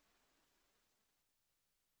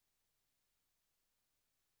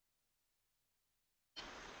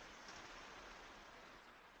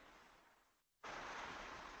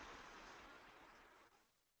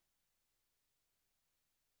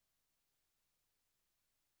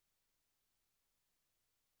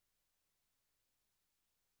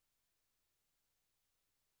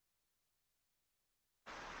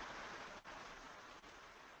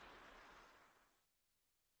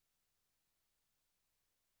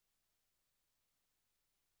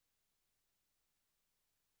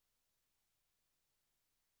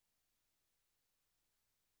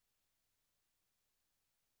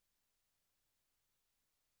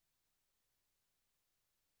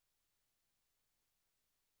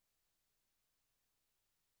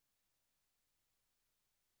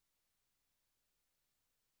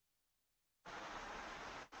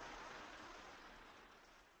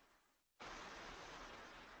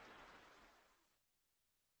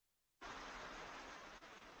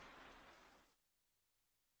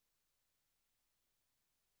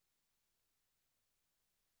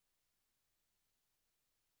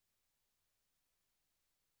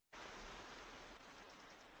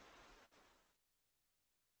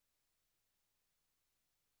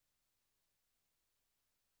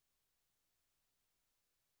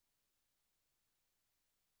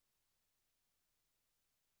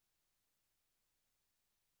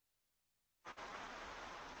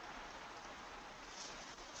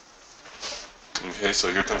 Okay,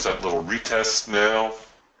 so here comes that little retest now.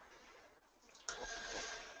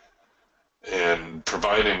 And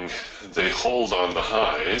providing they hold on the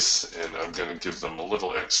highs, and I'm going to give them a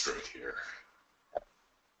little extra here.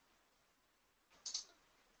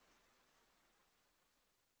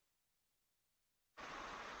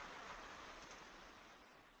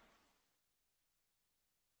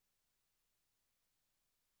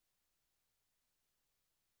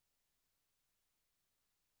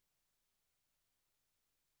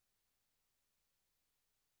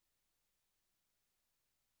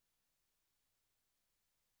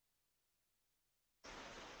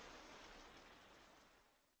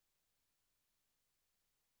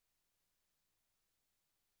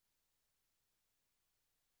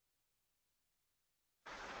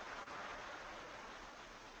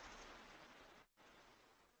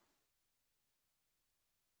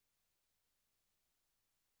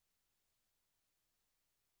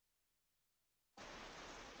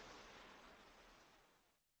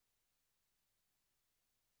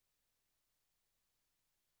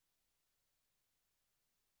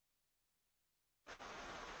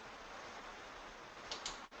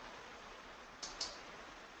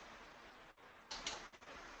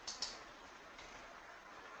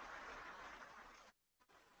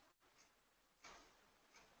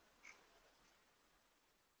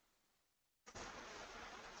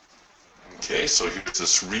 Okay, so here's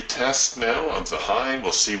this retest now of the high.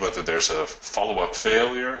 We'll see whether there's a follow-up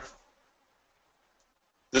failure.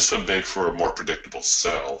 This would make for a more predictable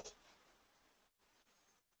sell.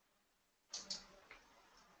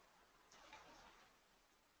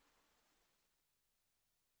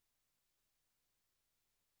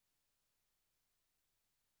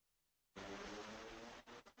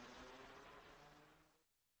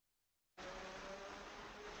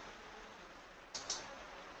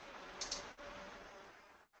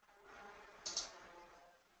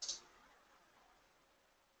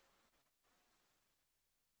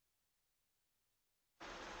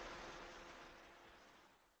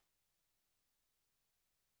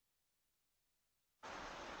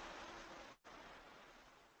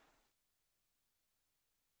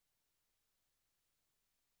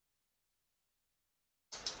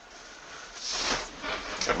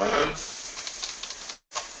 Come on.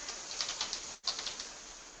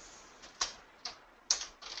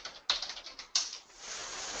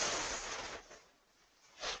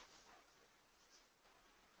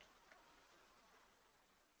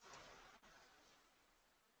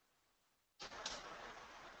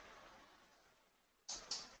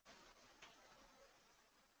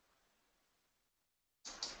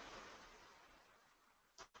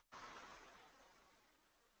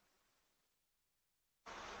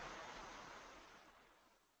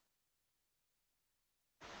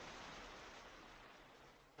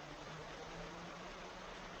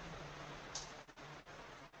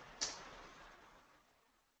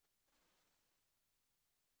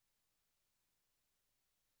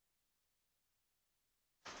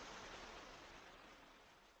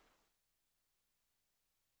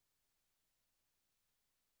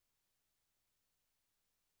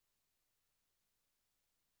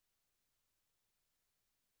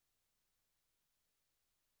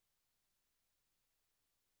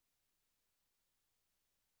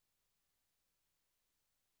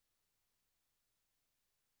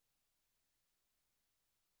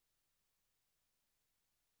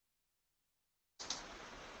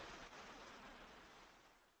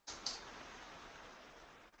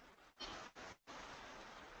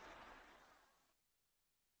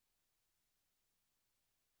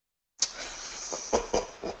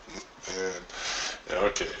 Man.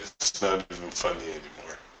 Okay, it's not even funny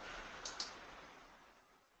anymore.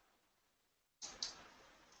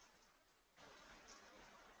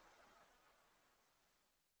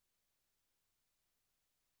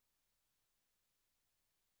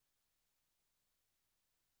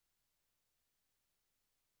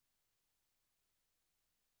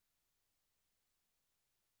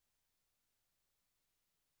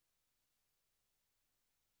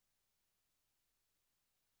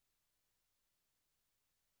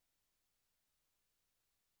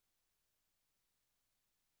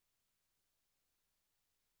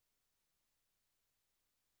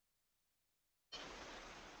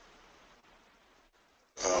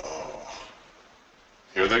 Oh,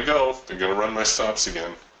 here they go. They're going to run my stops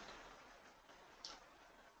again.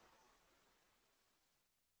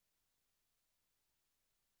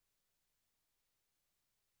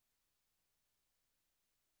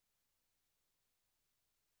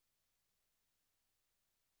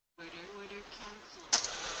 Order cancelled.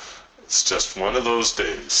 It's just one of those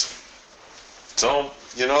days. So,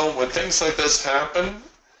 you know, when things like this happen,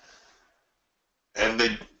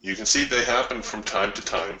 and you can see they happen from time to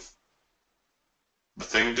time, the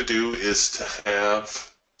thing to do is to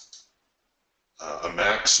have a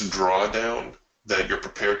max drawdown that you're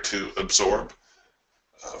prepared to absorb.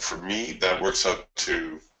 For me, that works out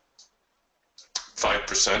to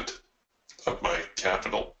 5% of my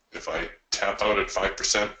capital. If I tap out at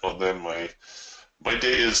 5%, well, then my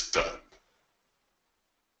day is done.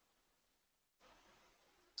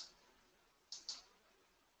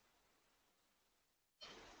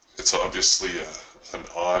 It's obviously an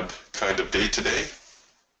odd kind of day today.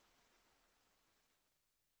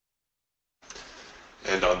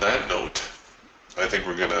 And on that note, I think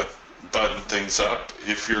we're going to button things up.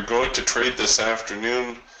 If you're going to trade this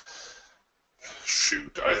afternoon,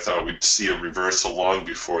 shoot, I thought we'd see a reversal long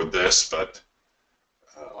before this, but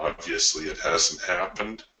obviously it hasn't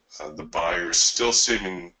happened. The buyer's still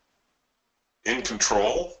seeming in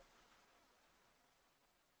control.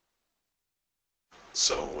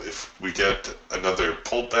 So if we get another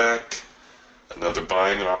pullback, another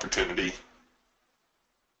buying opportunity,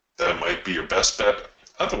 that might be your best bet.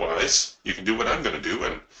 Otherwise, you can do what I'm going to do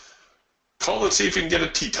and call and see if you can get a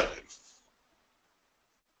tea time.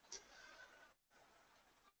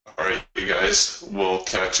 All right, you guys, we'll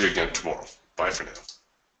catch you again tomorrow. Bye for now.